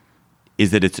community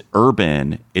is that it's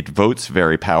urban, it votes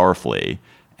very powerfully,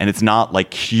 and it's not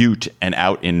like cute and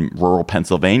out in rural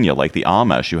Pennsylvania like the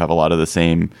Amish. You have a lot of the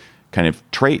same kind of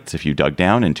traits if you dug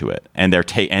down into it, and they're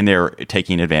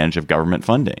taking advantage of government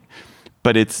funding.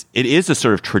 But it is a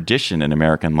sort of tradition in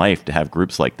American life to have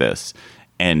groups like this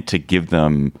and to give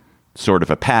them sort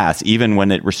of a pass, even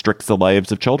when it restricts the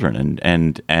lives of children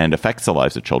and affects the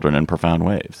lives of children in profound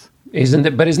ways. Isn't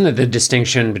it the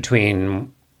distinction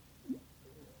between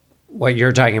what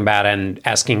you're talking about and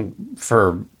asking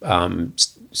for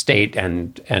state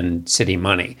and city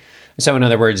money? So in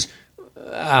other words,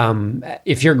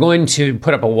 if you're going to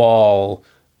put up a wall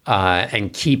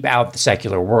and keep out the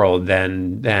secular world,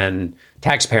 then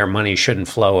taxpayer money shouldn't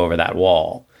flow over that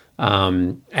wall.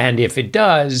 And if it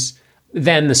does,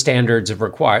 then the standards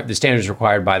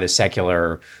required by the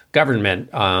secular government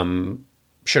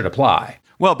should apply.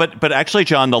 Well, but actually,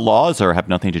 John, the laws have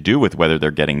nothing to do with whether they're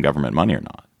getting government money or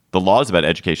not. The laws about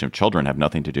education of children have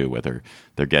nothing to do with whether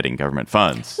they're getting government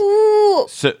funds. Ooh.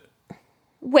 So,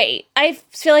 wait, I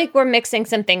feel like we're mixing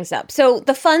some things up. So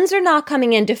the funds are not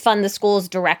coming in to fund the schools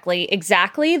directly.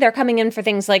 Exactly. They're coming in for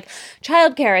things like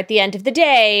childcare at the end of the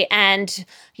day and,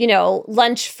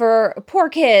 lunch for poor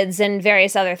kids and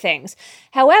various other things.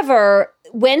 However,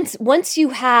 once you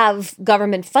have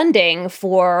government funding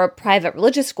for private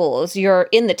religious schools, you're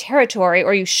in the territory,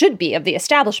 or you should be, of the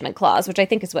Establishment Clause, which I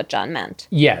think is what John meant.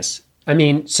 Yes. I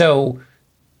mean, so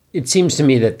it seems to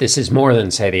me that this is more than,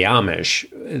 say, the Amish.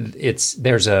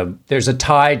 There's a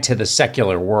tie to the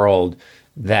secular world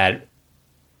that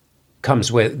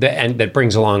comes with and that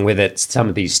brings along with it some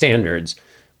of these standards.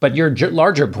 But your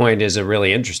larger point is a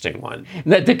really interesting one.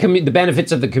 That the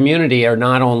benefits of the community are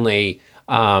not only,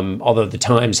 although the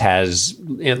Times has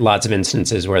lots of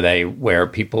instances where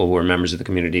people who were members of the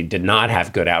community did not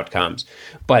have good outcomes,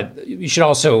 but you should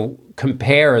also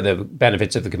compare the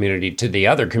benefits of the community to the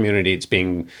other community it's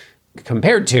being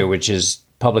compared to, which is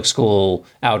public school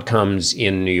outcomes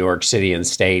in New York City and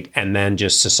state, and then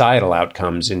just societal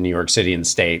outcomes in New York City and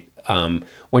state.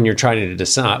 When you're trying to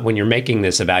decide, when you're making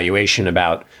this evaluation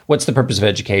about what's the purpose of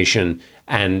education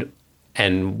and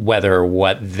whether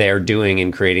what they're doing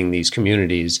in creating these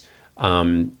communities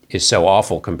is so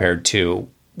awful compared to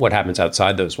what happens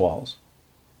outside those walls.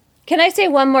 Can I say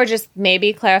one more just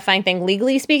maybe clarifying thing,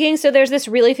 legally speaking? So there's this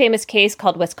really famous case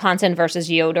called Wisconsin versus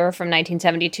Yoder from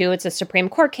 1972. It's a Supreme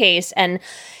Court case, and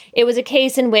it was a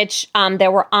case in which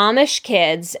there were Amish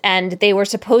kids, and they were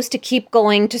supposed to keep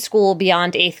going to school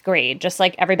beyond 8th grade, just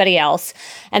like everybody else.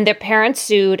 And their parents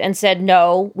sued and said,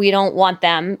 no, we don't want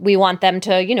them. We want them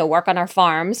to, work on our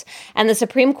farms. And the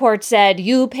Supreme Court said,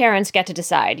 you parents get to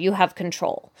decide. You have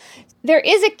control. There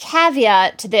is a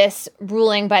caveat to this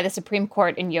ruling by the Supreme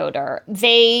Court in Yoder.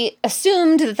 They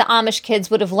assumed that the Amish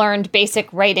kids would have learned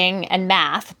basic writing and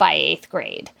math by 8th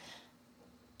grade.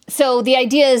 So the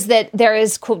idea is that there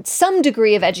is, quote, some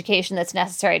degree of education that's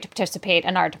necessary to participate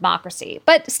in our democracy.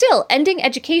 But still, ending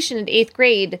education in 8th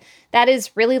grade, that is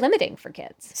really limiting for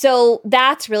kids. So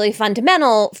that's really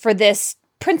fundamental for this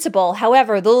principle.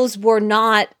 However, those were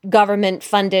not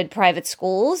government-funded private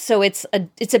schools. So it's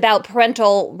about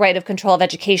parental right of control of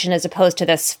education as opposed to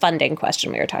this funding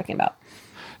question we were talking about.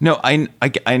 No, I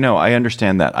know. I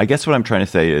understand that. I guess what I'm trying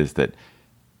to say is that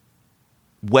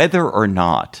whether or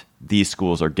not these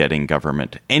schools are getting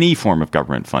any form of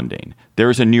government funding,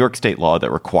 there is a New York state law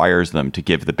that requires them to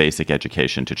give the basic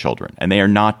education to children, and they are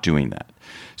not doing that.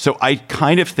 So I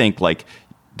kind of think like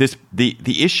the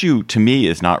issue to me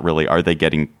is not really are they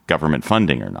getting government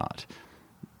funding or not.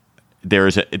 There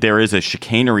is a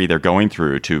chicanery they're going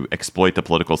through to exploit the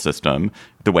political system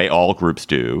the way all groups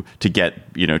do to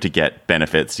get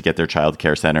benefits, to get their child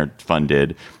care center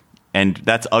funded. And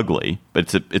that's ugly,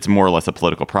 but it's more or less a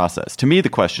political process. To me, the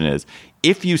question is,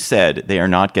 if you said they are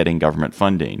not getting government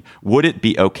funding, would it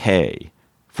be okay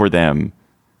for them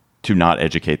to not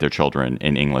educate their children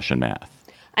in English and math?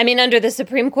 I mean, under the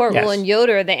Supreme Court rule in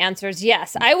Yoder, the answer is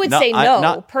yes. I would say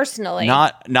no, personally.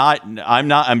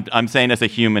 I'm saying as a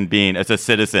human being, as a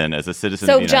citizen of the United States.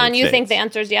 So, John, you think the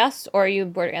answer is yes, or you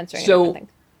were answering a different thing?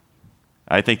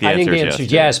 I think the answer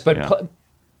is yes.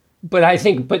 But I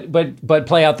think, but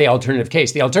play out the alternative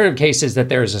case. The alternative case is that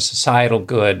there is a societal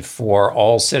good for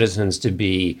all citizens to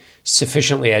be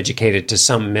sufficiently educated to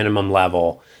some minimum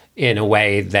level in a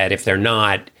way that if they're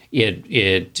not,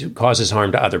 it causes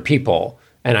harm to other people.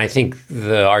 And I think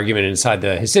the argument inside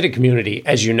the Hasidic community,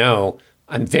 as you know,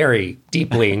 I'm very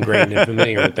deeply ingrained and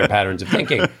familiar with their patterns of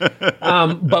thinking,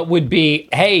 but would be,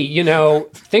 hey,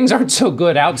 things aren't so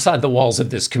good outside the walls of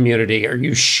this community. Are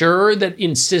you sure that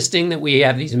insisting that we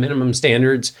have these minimum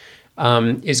standards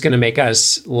is going to make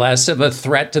us less of a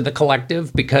threat to the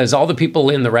collective? Because all the people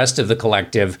in the rest of the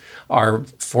collective are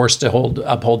forced to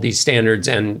uphold these standards,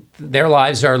 and their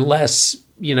lives are less,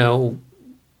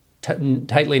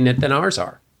 tightly knit than ours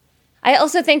are. I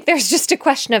also think there's just a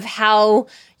question of how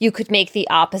you could make the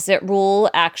opposite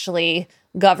rule actually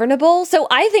governable. So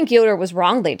I think Yoder was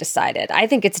wrongly decided. I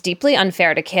think it's deeply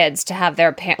unfair to kids to have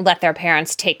let their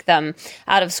parents take them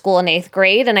out of school in 8th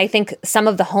grade. And I think some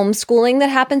of the homeschooling that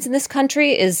happens in this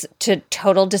country is to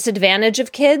total disadvantage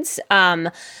of kids.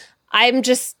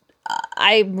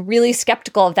 I'm really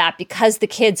skeptical of that because the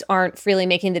kids aren't freely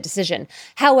making the decision.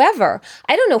 However,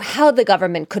 I don't know how the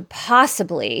government could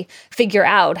possibly figure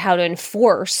out how to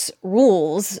enforce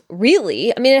rules,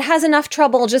 really. I mean, it has enough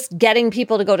trouble just getting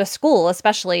people to go to school,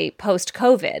 especially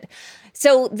post-COVID.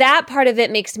 So that part of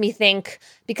it makes me think,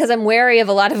 because I'm wary of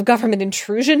a lot of government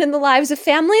intrusion in the lives of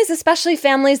families, especially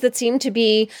families that seem to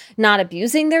be not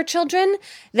abusing their children,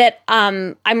 that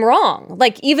I'm wrong.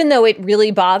 Like, even though it really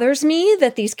bothers me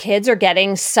that these kids are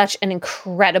getting such an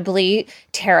incredibly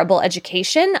terrible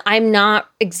education, I'm not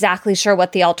exactly sure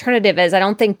what the alternative is. I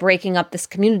don't think breaking up this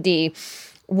community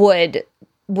would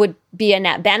be a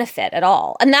net benefit at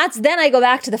all. And then I go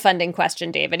back to the funding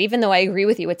question, David. Even though I agree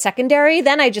with you, it's secondary,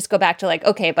 then I just go back to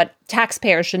okay, but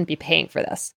taxpayers shouldn't be paying for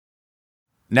this.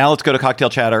 Now let's go to cocktail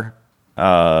chatter.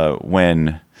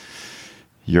 When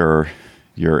you're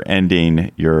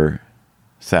ending your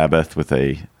Sabbath with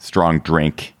a strong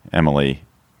drink, Emily,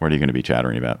 what are you going to be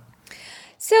chattering about?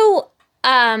 So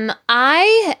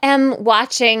I am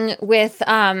watching with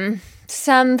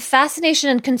some fascination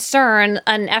and concern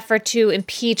an effort to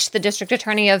impeach the district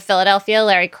attorney of Philadelphia,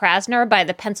 Larry Krasner, by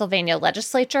the Pennsylvania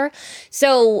legislature.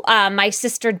 So my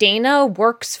sister Dana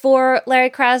works for Larry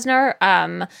Krasner.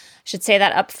 Should say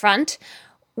that up front.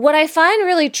 What I find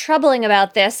really troubling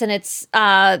about this, and it's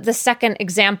the second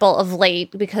example of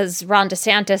late because Ron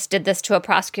DeSantis did this to a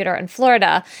prosecutor in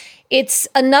Florida, it's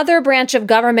another branch of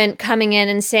government coming in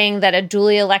and saying that a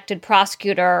duly elected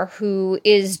prosecutor who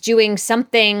is doing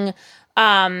something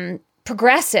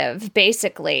progressive,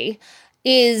 basically,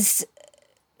 is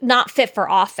not fit for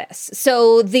office.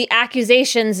 So the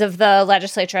accusations of the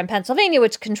legislature in Pennsylvania,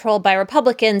 which is controlled by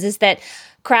Republicans, is that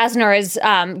Krasner is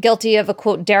guilty of a,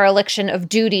 quote, dereliction of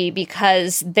duty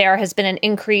because there has been an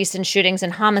increase in shootings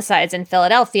and homicides in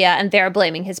Philadelphia, and they're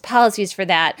blaming his policies for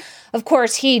that. Of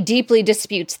course, he deeply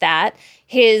disputes that.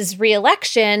 His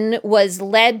reelection was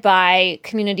led by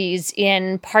communities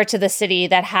in parts of the city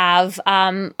that have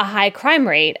a high crime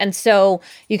rate. And so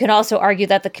you can also argue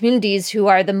that the communities who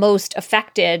are the most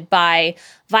affected by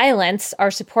violence are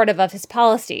supportive of his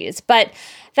policies. But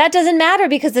that doesn't matter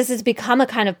because this has become a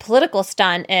kind of political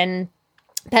stunt in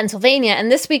Pennsylvania.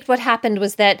 And this week, what happened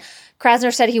was that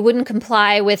Krasner said he wouldn't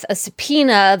comply with a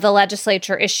subpoena the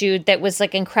legislature issued that was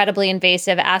incredibly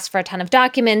invasive, asked for a ton of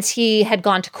documents. He had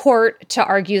gone to court to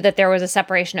argue that there was a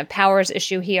separation of powers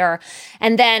issue here.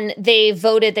 And then they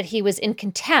voted that he was in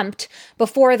contempt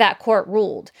before that court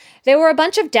ruled. There were a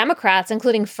bunch of Democrats,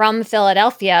 including from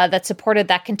Philadelphia, that supported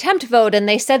that contempt vote. And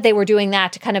they said they were doing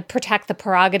that to kind of protect the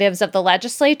prerogatives of the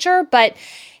legislature. But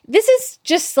this is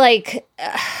just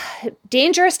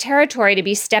dangerous territory to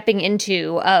be stepping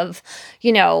into of,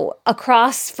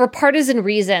 across for partisan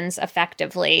reasons,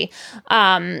 effectively.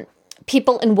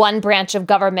 People in one branch of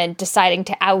government deciding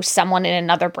to oust someone in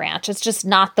another branch. It's just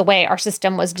not the way our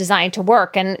system was designed to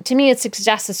work. And to me, it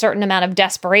suggests a certain amount of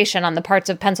desperation on the parts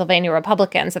of Pennsylvania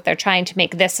Republicans that they're trying to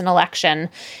make this an election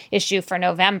issue for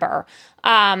November.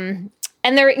 And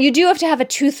you do have to have a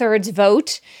 2/3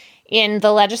 vote in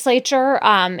the legislature,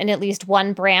 in at least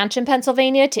one branch in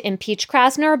Pennsylvania to impeach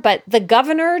Krasner. But the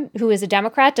governor, who is a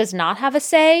Democrat, does not have a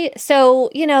say. So,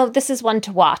 this is one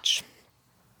to watch.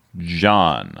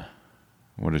 John,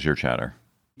 what is your chatter?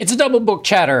 It's a double book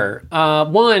chatter.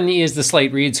 One is the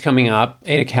Slate Reads coming up.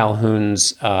 Ada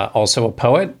Calhoun's also a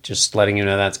poet, just letting you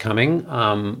know that's coming.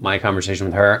 My conversation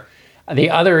with her. The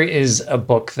other is a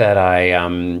book that I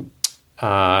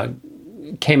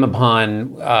came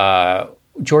upon,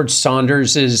 George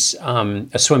Saunders's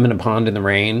A Swim in a Pond in the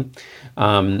Rain,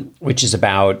 which is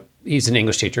about, he's an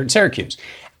English teacher at Syracuse.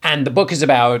 And the book is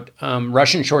about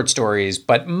Russian short stories,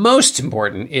 but most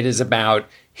important, it is about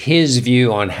his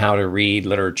view on how to read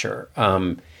literature.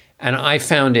 And I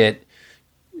found it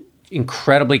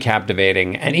incredibly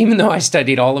captivating. And even though I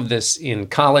studied all of this in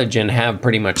college and have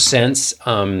pretty much since,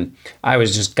 I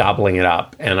was just gobbling it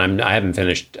up. And I haven't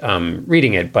finished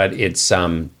reading it, but it's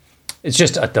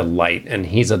just a delight. And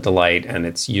he's a delight, and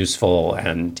it's useful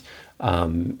and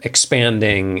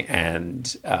expanding,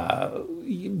 and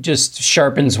just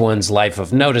sharpens one's life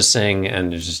of noticing,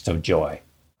 and it's just a joy.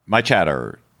 My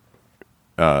chatter,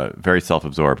 very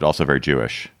self-absorbed, also very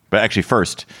Jewish. But actually,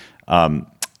 first,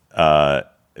 also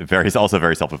very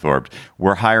self-absorbed.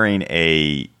 We're hiring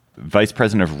a vice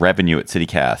president of revenue at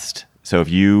CityCast. So if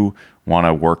you want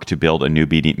to work to build a new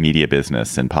media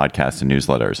business and podcasts and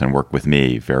newsletters, and work with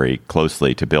me very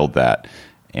closely to build that,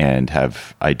 and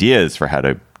have ideas for how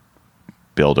to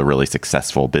build a really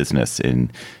successful business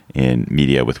in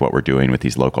media with what we're doing with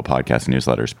these local podcasts and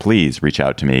newsletters, please reach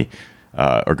out to me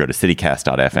or go to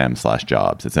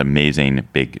citycast.fm/jobs. It's an amazing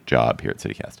big job here at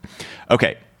CityCast.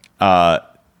 Okay.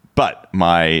 But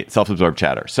my self-absorbed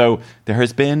chatter. So there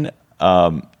has been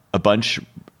a bunch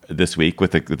this week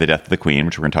with the death of the Queen,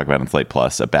 which we're going to talk about on Slate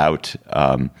Plus, about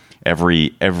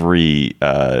every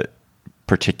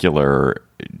particular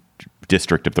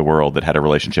district of the world that had a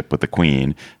relationship with the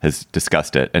Queen has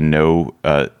discussed it, and no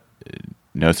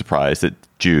surprise that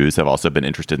Jews have also been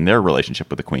interested in their relationship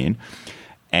with the Queen.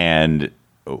 And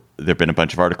there have been a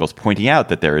bunch of articles pointing out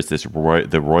that there is this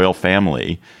the royal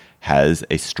family has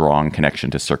a strong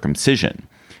connection to circumcision.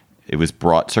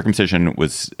 Circumcision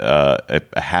was a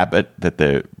habit that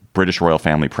the British royal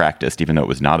family practiced, even though it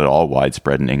was not at all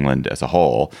widespread in England as a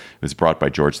whole. It was brought by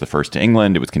George I to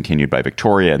England. It was continued by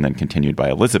Victoria, and then continued by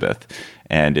Elizabeth.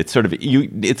 And it's sort of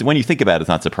it's when you think about it, it's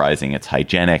not surprising. It's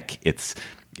hygienic. It's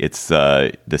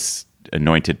this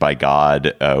anointed by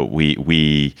God.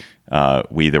 We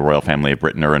the royal family of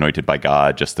Britain are anointed by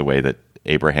God, just the way that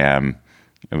Abraham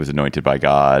was anointed by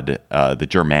God. The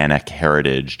Germanic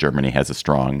heritage, Germany has a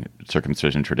strong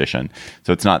circumcision tradition.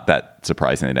 So it's not that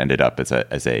surprising it ended up as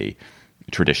a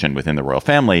tradition within the royal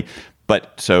family.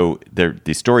 But so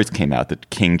these stories came out that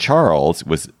King Charles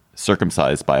was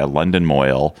circumcised by a London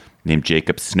mohel named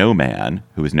Jacob Snowman,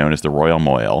 who was known as the Royal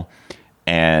Mohel.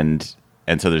 And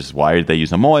so there's why did they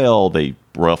use a mohel? The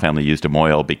royal family used a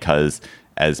mohel because,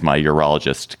 as my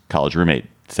urologist college roommate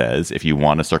says, if you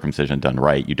want a circumcision done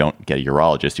right, you don't get a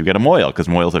urologist, you get a mohel, because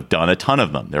mohels have done a ton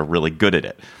of them. They're really good at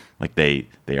it. Like they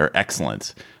are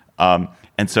excellent. And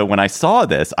so when I saw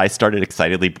this, I started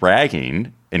excitedly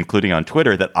bragging, including on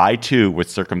Twitter, that I too was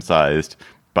circumcised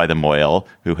by the mohel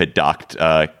who had docked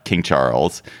King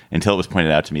Charles, until it was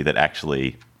pointed out to me that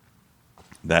actually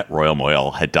that royal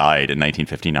mohel had died in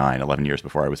 1959, 11 years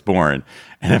before I was born.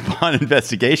 And upon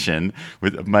investigation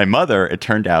with my mother, it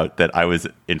turned out that I was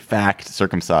in fact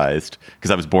circumcised,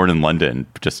 because I was born in London.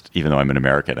 Just even though I'm an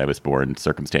American, I was born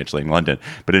circumstantially in London.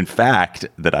 But in fact,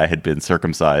 that I had been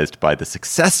circumcised by the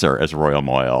successor as royal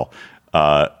mohel,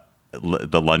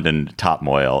 the London top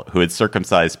mohel, who had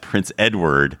circumcised Prince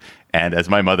Edward, and as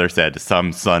my mother said,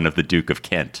 some son of the Duke of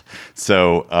Kent.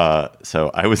 So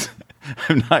I was.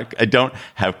 I don't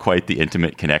have quite the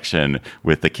intimate connection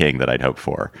with the king that I'd hoped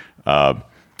for.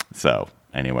 So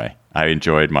anyway, I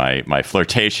enjoyed my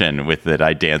flirtation with that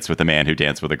I danced with a man who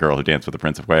danced with a girl who danced with the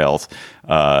Prince of Wales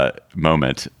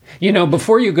moment. You know,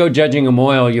 before you go judging a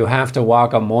mohel, you have to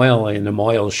walk a mohel in a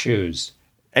mohel's shoes.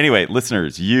 Anyway,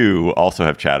 listeners, you also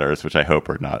have chatters, which I hope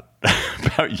are not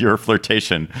about your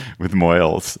flirtation with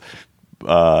mohels.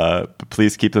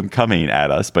 Please keep them coming at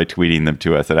us by tweeting them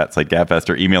to us at @Gabfest,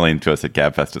 or emailing them to us at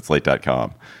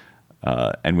gabfest@slate.com.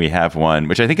 And we have one,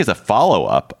 which I think is a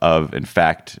follow-up of, in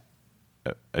fact,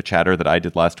 a chatter that I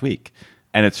did last week.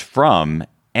 And it's from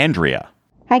Andrea.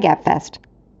 Hi, Gabfest.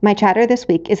 My chatter this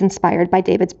week is inspired by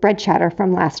David's bread chatter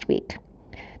from last week.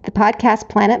 The podcast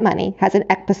Planet Money has an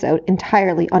episode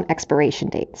entirely on expiration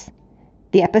dates.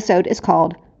 The episode is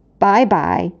called Buy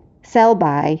By, Sell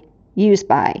By, Use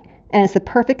By, and is the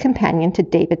perfect companion to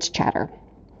David's chatter.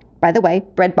 By the way,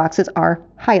 bread boxes are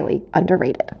highly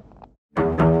underrated.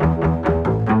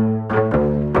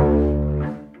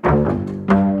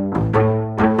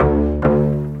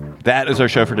 That is our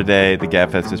show for today. The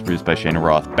Gabfest is produced by Shana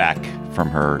Roth, back from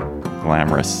her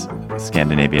glamorous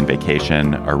Scandinavian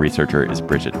vacation. Our researcher is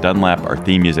Bridget Dunlap. Our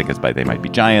theme music is by They Might Be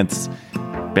Giants.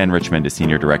 Ben Richmond is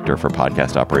Senior Director for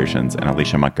Podcast Operations, and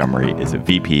Alicia Montgomery is a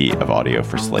VP of Audio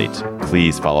for Slate.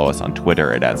 Please follow us on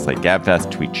Twitter at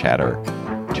 @SlateGabfest. Tweet chatter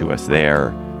to us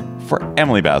there. For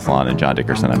Emily Bazelon and John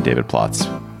Dickerson, I'm David Plotz.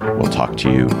 We'll talk to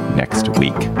you next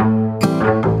week.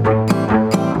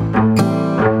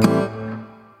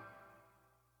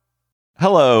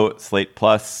 Hello, Slate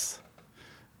Plus.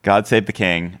 God save the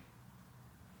king.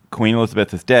 Queen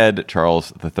Elizabeth is dead.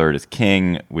 Charles III is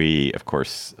king. We, of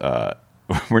course,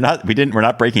 we're not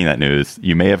breaking that news.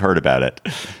 You may have heard about it.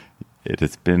 It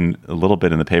has been a little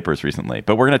bit in the papers recently,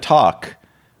 but we're going to talk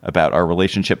about our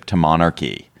relationship to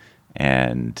monarchy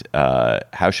and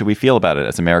how should we feel about it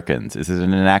as Americans? Is it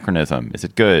an anachronism? Is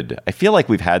it good? I feel like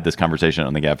we've had this conversation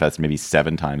on the Gabfest maybe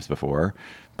 7 times before,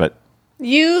 but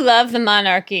you love the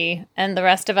monarchy, and the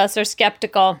rest of us are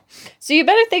skeptical. So you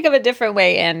better think of a different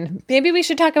way in. Maybe we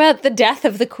should talk about the death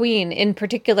of the Queen in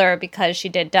particular, because she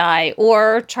did die,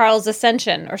 or Charles'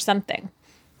 ascension or something.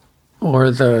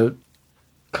 Or the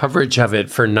coverage of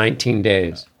it for 19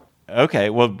 days.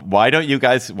 Okay, well, why don't you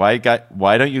guys, I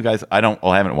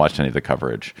haven't watched any of the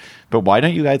coverage, but why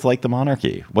don't you guys like the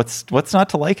monarchy? What's not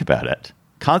to like about it?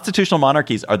 Constitutional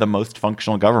monarchies are the most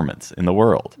functional governments in the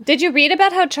world. Did you read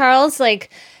about how Charles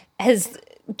has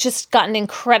just gotten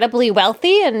incredibly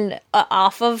wealthy and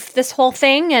off of this whole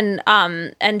thing,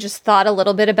 and just thought a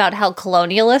little bit about how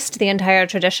colonialist the entire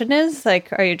tradition is?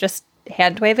 Are you just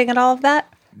hand waving at all of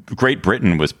that? Great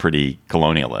Britain was pretty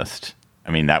colonialist.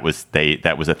 I mean, that was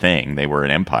a thing. They were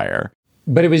an empire.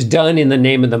 But it was done in the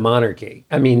name of the monarchy.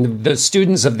 I mean, the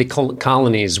students of the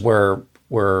colonies were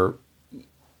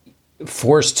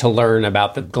forced to learn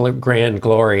about the grand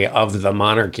glory of the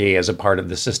monarchy as a part of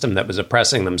the system that was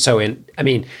oppressing them. So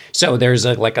there's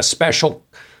a special,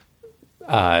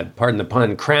 pardon the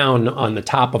pun, crown on the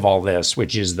top of all this,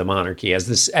 which is the monarchy, as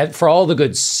this, for all the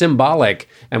good symbolic.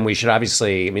 And we should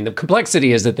obviously, the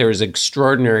complexity is that there is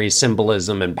extraordinary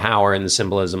symbolism and power in the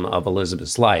symbolism of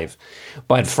Elizabeth's life.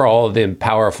 But for all the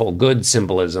powerful good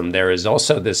symbolism, there is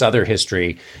also this other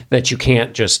history that you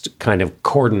can't just kind of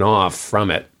cordon off from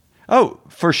it. Oh,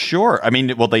 for sure.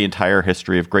 The entire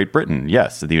history of Great Britain,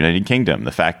 yes, the United Kingdom,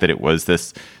 the fact that it was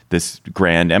this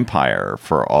grand empire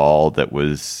for all that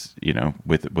was,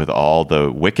 with all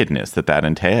the wickedness that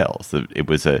entails. It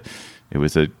was a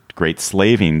great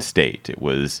slaving state.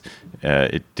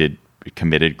 It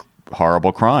committed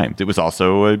horrible crimes. It was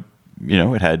also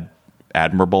it had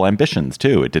admirable ambitions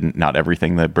too. Not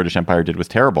everything the British Empire did was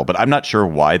terrible, but I'm not sure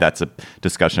why that's a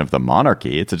discussion of the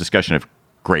monarchy. It's a discussion of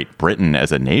Great Britain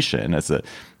as a nation, as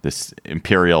this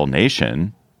imperial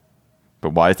nation.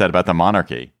 But why is that about the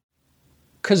monarchy?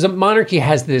 Because the monarchy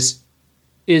has this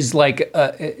has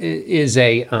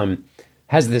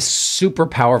this super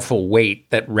powerful weight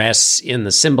that rests in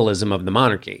the symbolism of the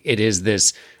monarchy. It is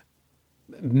this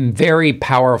very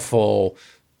powerful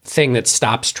thing that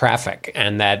stops traffic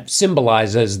and that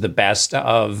symbolizes the best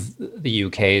of the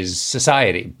UK's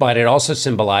society. But it also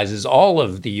symbolizes all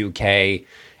of the UK.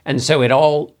 And so it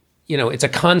all, it's a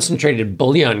concentrated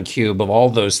bouillon cube of all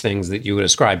those things that you would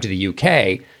ascribe to the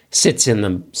UK sits in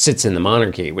the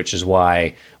monarchy, which is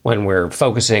why when we're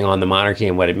focusing on the monarchy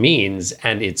and what it means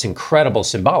and its incredible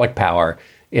symbolic power,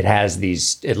 it has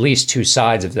these at least 2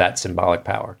 sides of that symbolic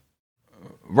power.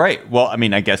 Right. Well,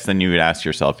 I guess then you would ask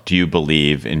yourself, do you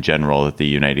believe in general that the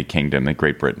United Kingdom, that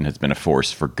Great Britain has been a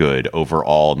force for good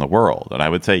overall in the world? And I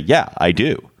would say, yeah, I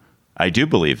do. I do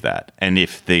believe that. And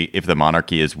if the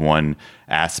monarchy is one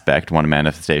aspect, one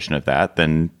manifestation of that,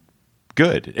 then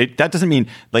good. That doesn't mean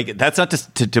that's not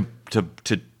just to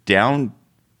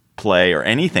downplay or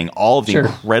anything all of the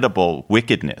incredible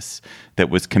wickedness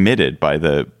that was committed by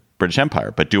the British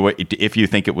Empire. But if you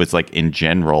think it was in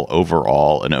general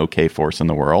overall an okay force in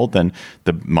the world, then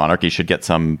the monarchy should get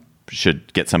some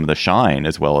of the shine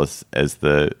as well as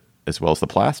the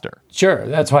plaster. Sure.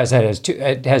 That's why I said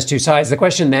it has two sides. The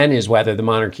question then is whether the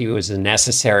monarchy was a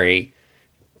necessary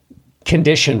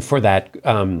condition for that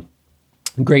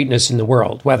greatness in the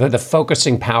world, whether the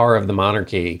focusing power of the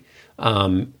monarchy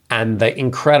and the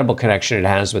incredible connection it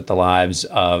has with the lives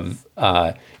of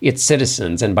its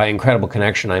citizens. And by incredible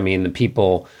connection, I mean the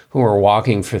people who are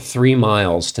walking for 3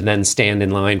 miles to then stand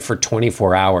in line for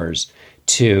 24 hours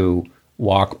to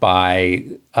walk by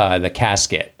the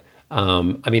casket.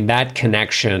 That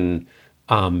connection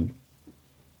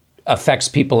affects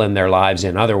people in their lives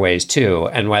in other ways too,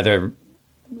 and whether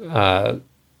the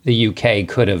UK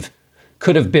could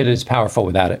have been as powerful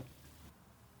without it.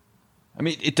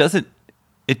 It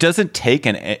doesn't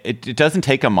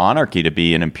take a monarchy to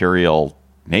be an imperial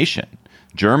nation.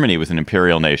 Germany was an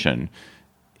imperial nation.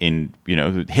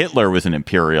 Hitler was an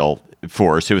imperial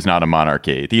force who is not a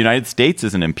monarchy. The United States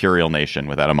is an imperial nation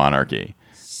without a monarchy.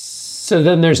 So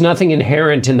then there's nothing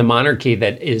inherent in the monarchy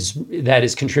that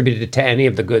is contributed to any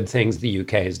of the good things the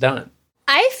UK has done.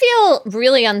 I feel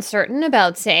really uncertain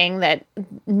about saying that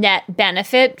net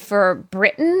benefit for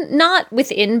Britain, not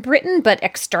within Britain, but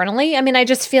externally. I mean, I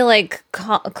just feel like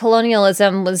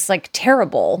colonialism was like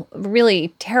terrible,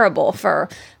 really terrible for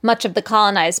much of the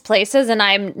colonized places. And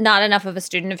I'm not enough of a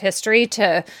student of history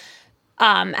to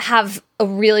have a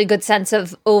really good sense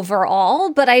of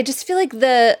overall. But I just feel like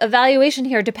the evaluation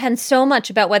here depends so much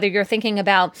about whether you're thinking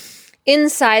about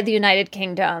inside the United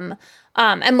Kingdom.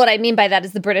 And what I mean by that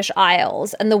is the British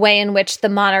Isles and the way in which the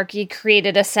monarchy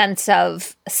created a sense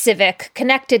of civic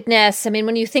connectedness. I mean,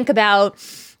 when you think about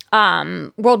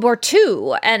World War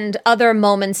II and other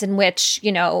moments in which,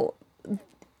 you know,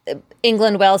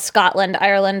 England, Wales, Scotland,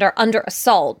 Ireland are under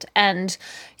assault, and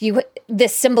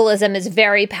this symbolism is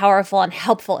very powerful and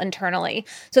helpful internally.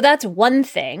 So that's one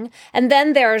thing. And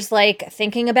then there's like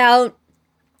thinking about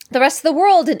the rest of the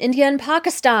world in India and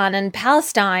Pakistan and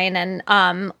Palestine and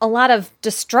a lot of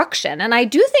destruction. And I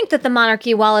do think that the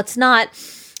monarchy, while it's not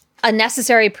a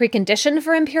necessary precondition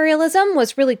for imperialism,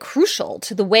 was really crucial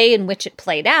to the way in which it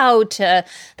played out, to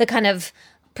the kind of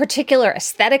particular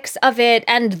aesthetics of it.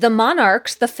 And the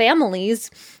monarchs, the families,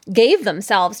 gave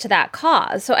themselves to that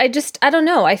cause. So I don't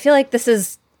know. I feel like this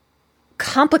is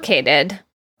complicated.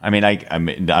 I mean,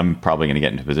 I'm probably going to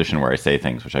get into a position where I say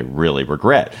things which I really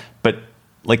regret. But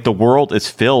like, the world is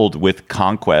filled with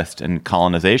conquest and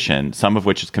colonization, some of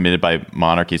which is committed by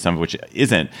monarchy, some of which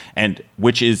isn't, and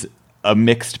which is a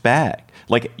mixed bag.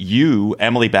 Like, you,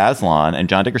 Emily Bazelon, and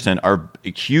John Dickerson are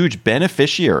huge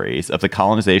beneficiaries of the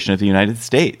colonization of the United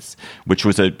States, which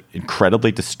was an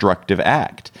incredibly destructive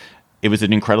act. It was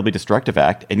an incredibly destructive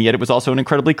act, and yet it was also an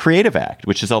incredibly creative act,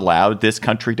 which has allowed this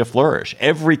country to flourish.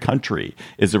 Every country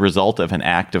is a result of an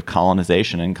act of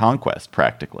colonization and conquest,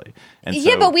 practically. And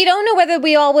yeah, but we don't know whether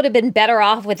we all would have been better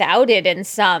off without it in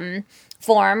some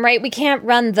form, right? We can't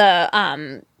run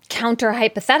the counter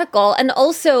hypothetical. And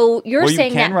also, you're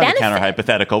saying that you can run a counter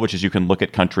hypothetical, which is you can look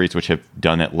at countries which have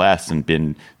done it less and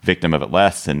been victim of it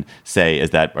less, and say,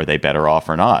 are they better off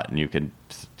or not? And you can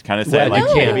kind of say,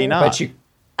 maybe not. But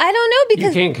I don't know,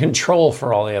 because you can't control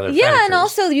for all the other factors. Yeah, and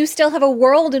also you still have a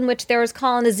world in which there is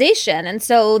colonization, and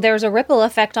so there's a ripple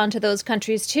effect onto those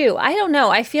countries too. I don't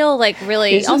know. I feel like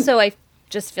really. I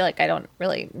just feel like I don't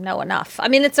really know enough. I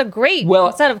mean, it's a great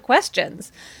set of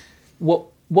questions.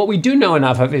 What we do know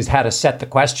enough of is how to set the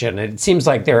question. It seems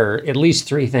like there are at least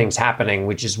three things happening,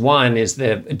 which is one is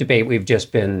the debate we've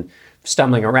just been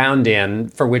stumbling around in,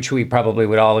 for which we probably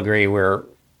would all agree we're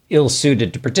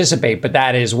ill-suited to participate, but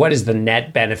that is, what is the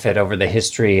net benefit over the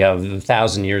history of the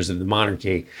 1,000 years of the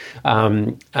monarchy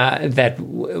that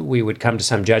we would come to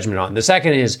some judgment on. The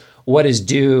second is, what is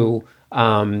due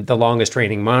the longest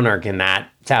reigning monarch in that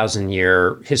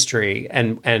 1,000-year history,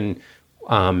 and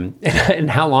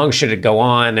how long should it go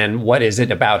on, and what is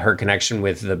it about her connection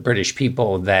with the British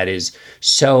people that is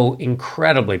so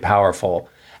incredibly powerful?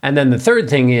 And then the third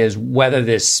thing is whether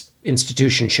this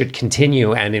institution should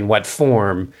continue and in what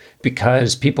form,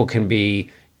 because people can be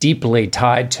deeply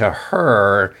tied to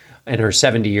her and her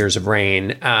 70 years of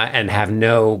reign and have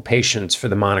no patience for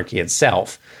the monarchy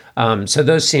itself. So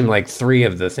those seem like three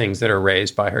of the things that are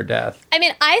raised by her death. I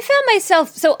mean, I found myself,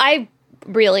 so I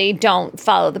really don't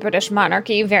follow the British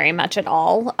monarchy very much at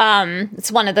all.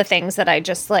 It's one of the things that I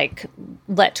just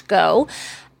let go.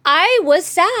 I was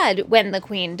sad when the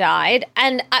Queen died,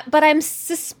 but I'm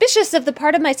suspicious of the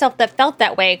part of myself that felt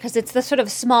that way, because it's the sort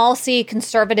of small c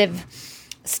conservative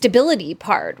stability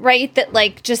part, right?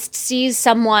 That just sees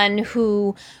someone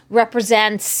who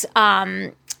represents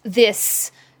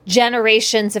this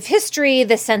generations of history,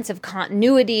 this sense of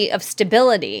continuity, of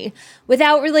stability,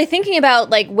 without really thinking about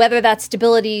whether that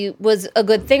stability was a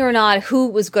good thing or not, who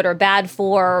it was good or bad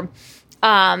for,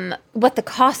 what the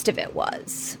cost of it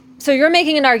was. So you're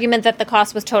making an argument that the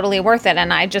cost was totally worth it,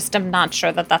 and I just am not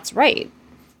sure that that's right.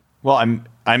 Well,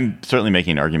 I'm certainly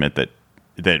making an argument that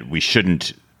we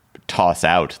shouldn't toss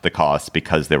out the cost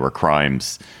because there were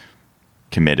crimes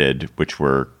committed which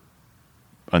were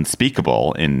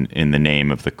unspeakable in the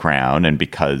name of the crown, and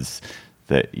because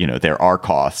there are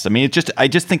costs. I mean, I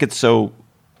just think it's so,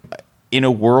 in a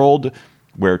world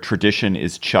where tradition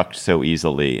is chucked so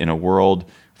easily, in a world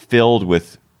filled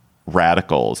with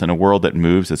radicals, in a world that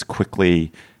moves as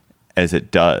quickly as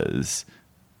it does,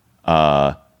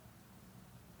 I'm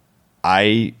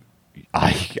a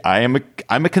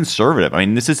conservative. I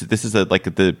mean, this is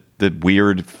the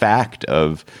weird fact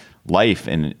of life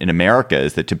in America,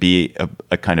 is that to be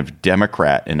a kind of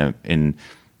Democrat in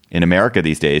in America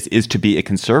these days is to be a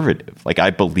conservative. Like, I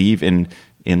believe in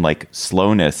like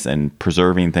slowness and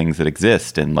preserving things that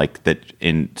exist and like that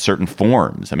in certain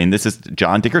forms. I mean, this is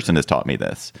John Dickerson has taught me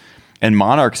this. And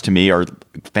monarchs to me are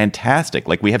fantastic.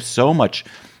 Like, we have so much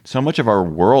of our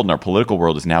world and our political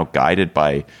world is now guided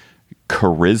by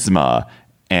charisma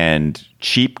and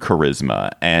cheap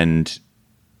charisma, and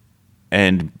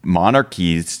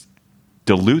monarchies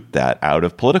dilute that out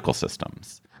of political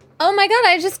systems. Oh my God,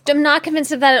 I just am not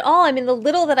convinced of that at all. I mean, the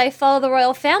little that I follow the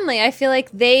royal family, I feel like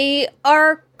they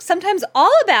are sometimes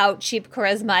all about cheap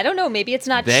charisma. I don't know, maybe it's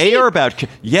not They cheap. are about,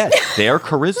 yes, they are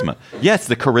charisma. Yes,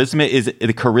 the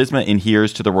charisma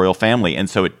adheres to the royal family, and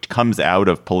so it comes out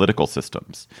of political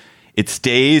systems. It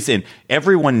stays in,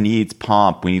 everyone needs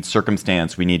pomp, we need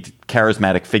circumstance, we need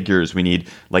charismatic figures, we need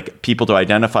like people to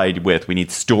identify with, we need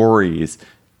stories.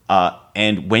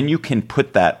 And when you can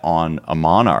put that on a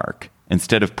monarch,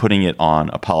 instead of putting it on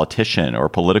a politician or a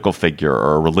political figure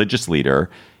or a religious leader,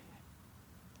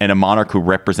 and a monarch who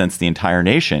represents the entire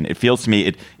nation, it feels to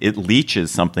me it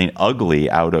leaches something ugly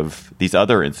out of these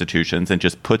other institutions and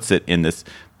just puts it in this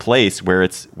place where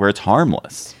it's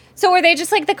harmless. So were they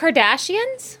just like the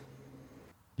Kardashians?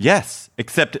 Yes,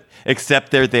 except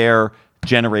they're there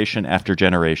generation after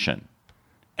generation,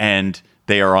 and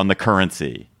they are on the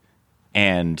currency,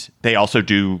 and they also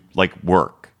do like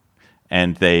work,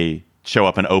 and they show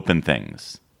up and open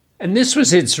things. And this was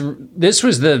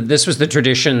the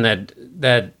tradition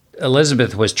that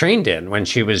Elizabeth was trained in when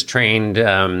she was trained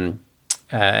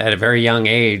at a very young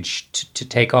age to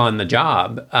take on the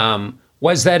job.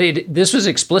 Was that this was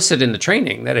explicit in the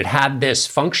training, that it had this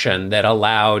function that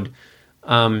allowed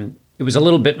it was a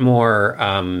little bit more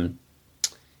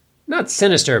not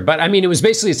sinister, but I mean, it was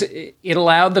basically, it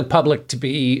allowed the public to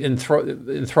be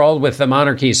enthralled with the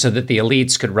monarchy so that the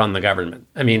elites could run the government.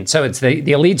 I mean, so it's the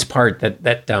elites part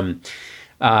that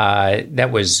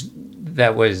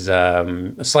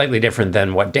was slightly different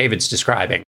than what David's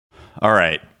describing. All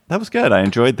right, that was good. I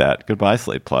enjoyed that. Goodbye,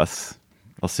 Slate Plus.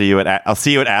 I'll see you at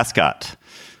Ascot.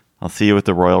 I'll see you at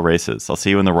the royal races. I'll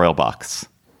see you in the royal box.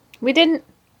 We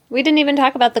didn't even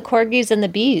talk about the corgis and the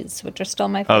bees, which are still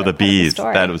my favorite. Oh, the bees. Part of the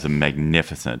story. That was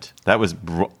magnificent. That was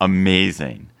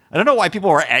amazing. I don't know why people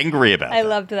were angry about I that.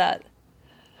 loved that.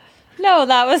 No,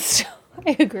 that was,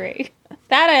 I agree.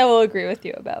 That I will agree with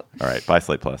you about. All right. Bye,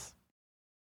 Slate Plus.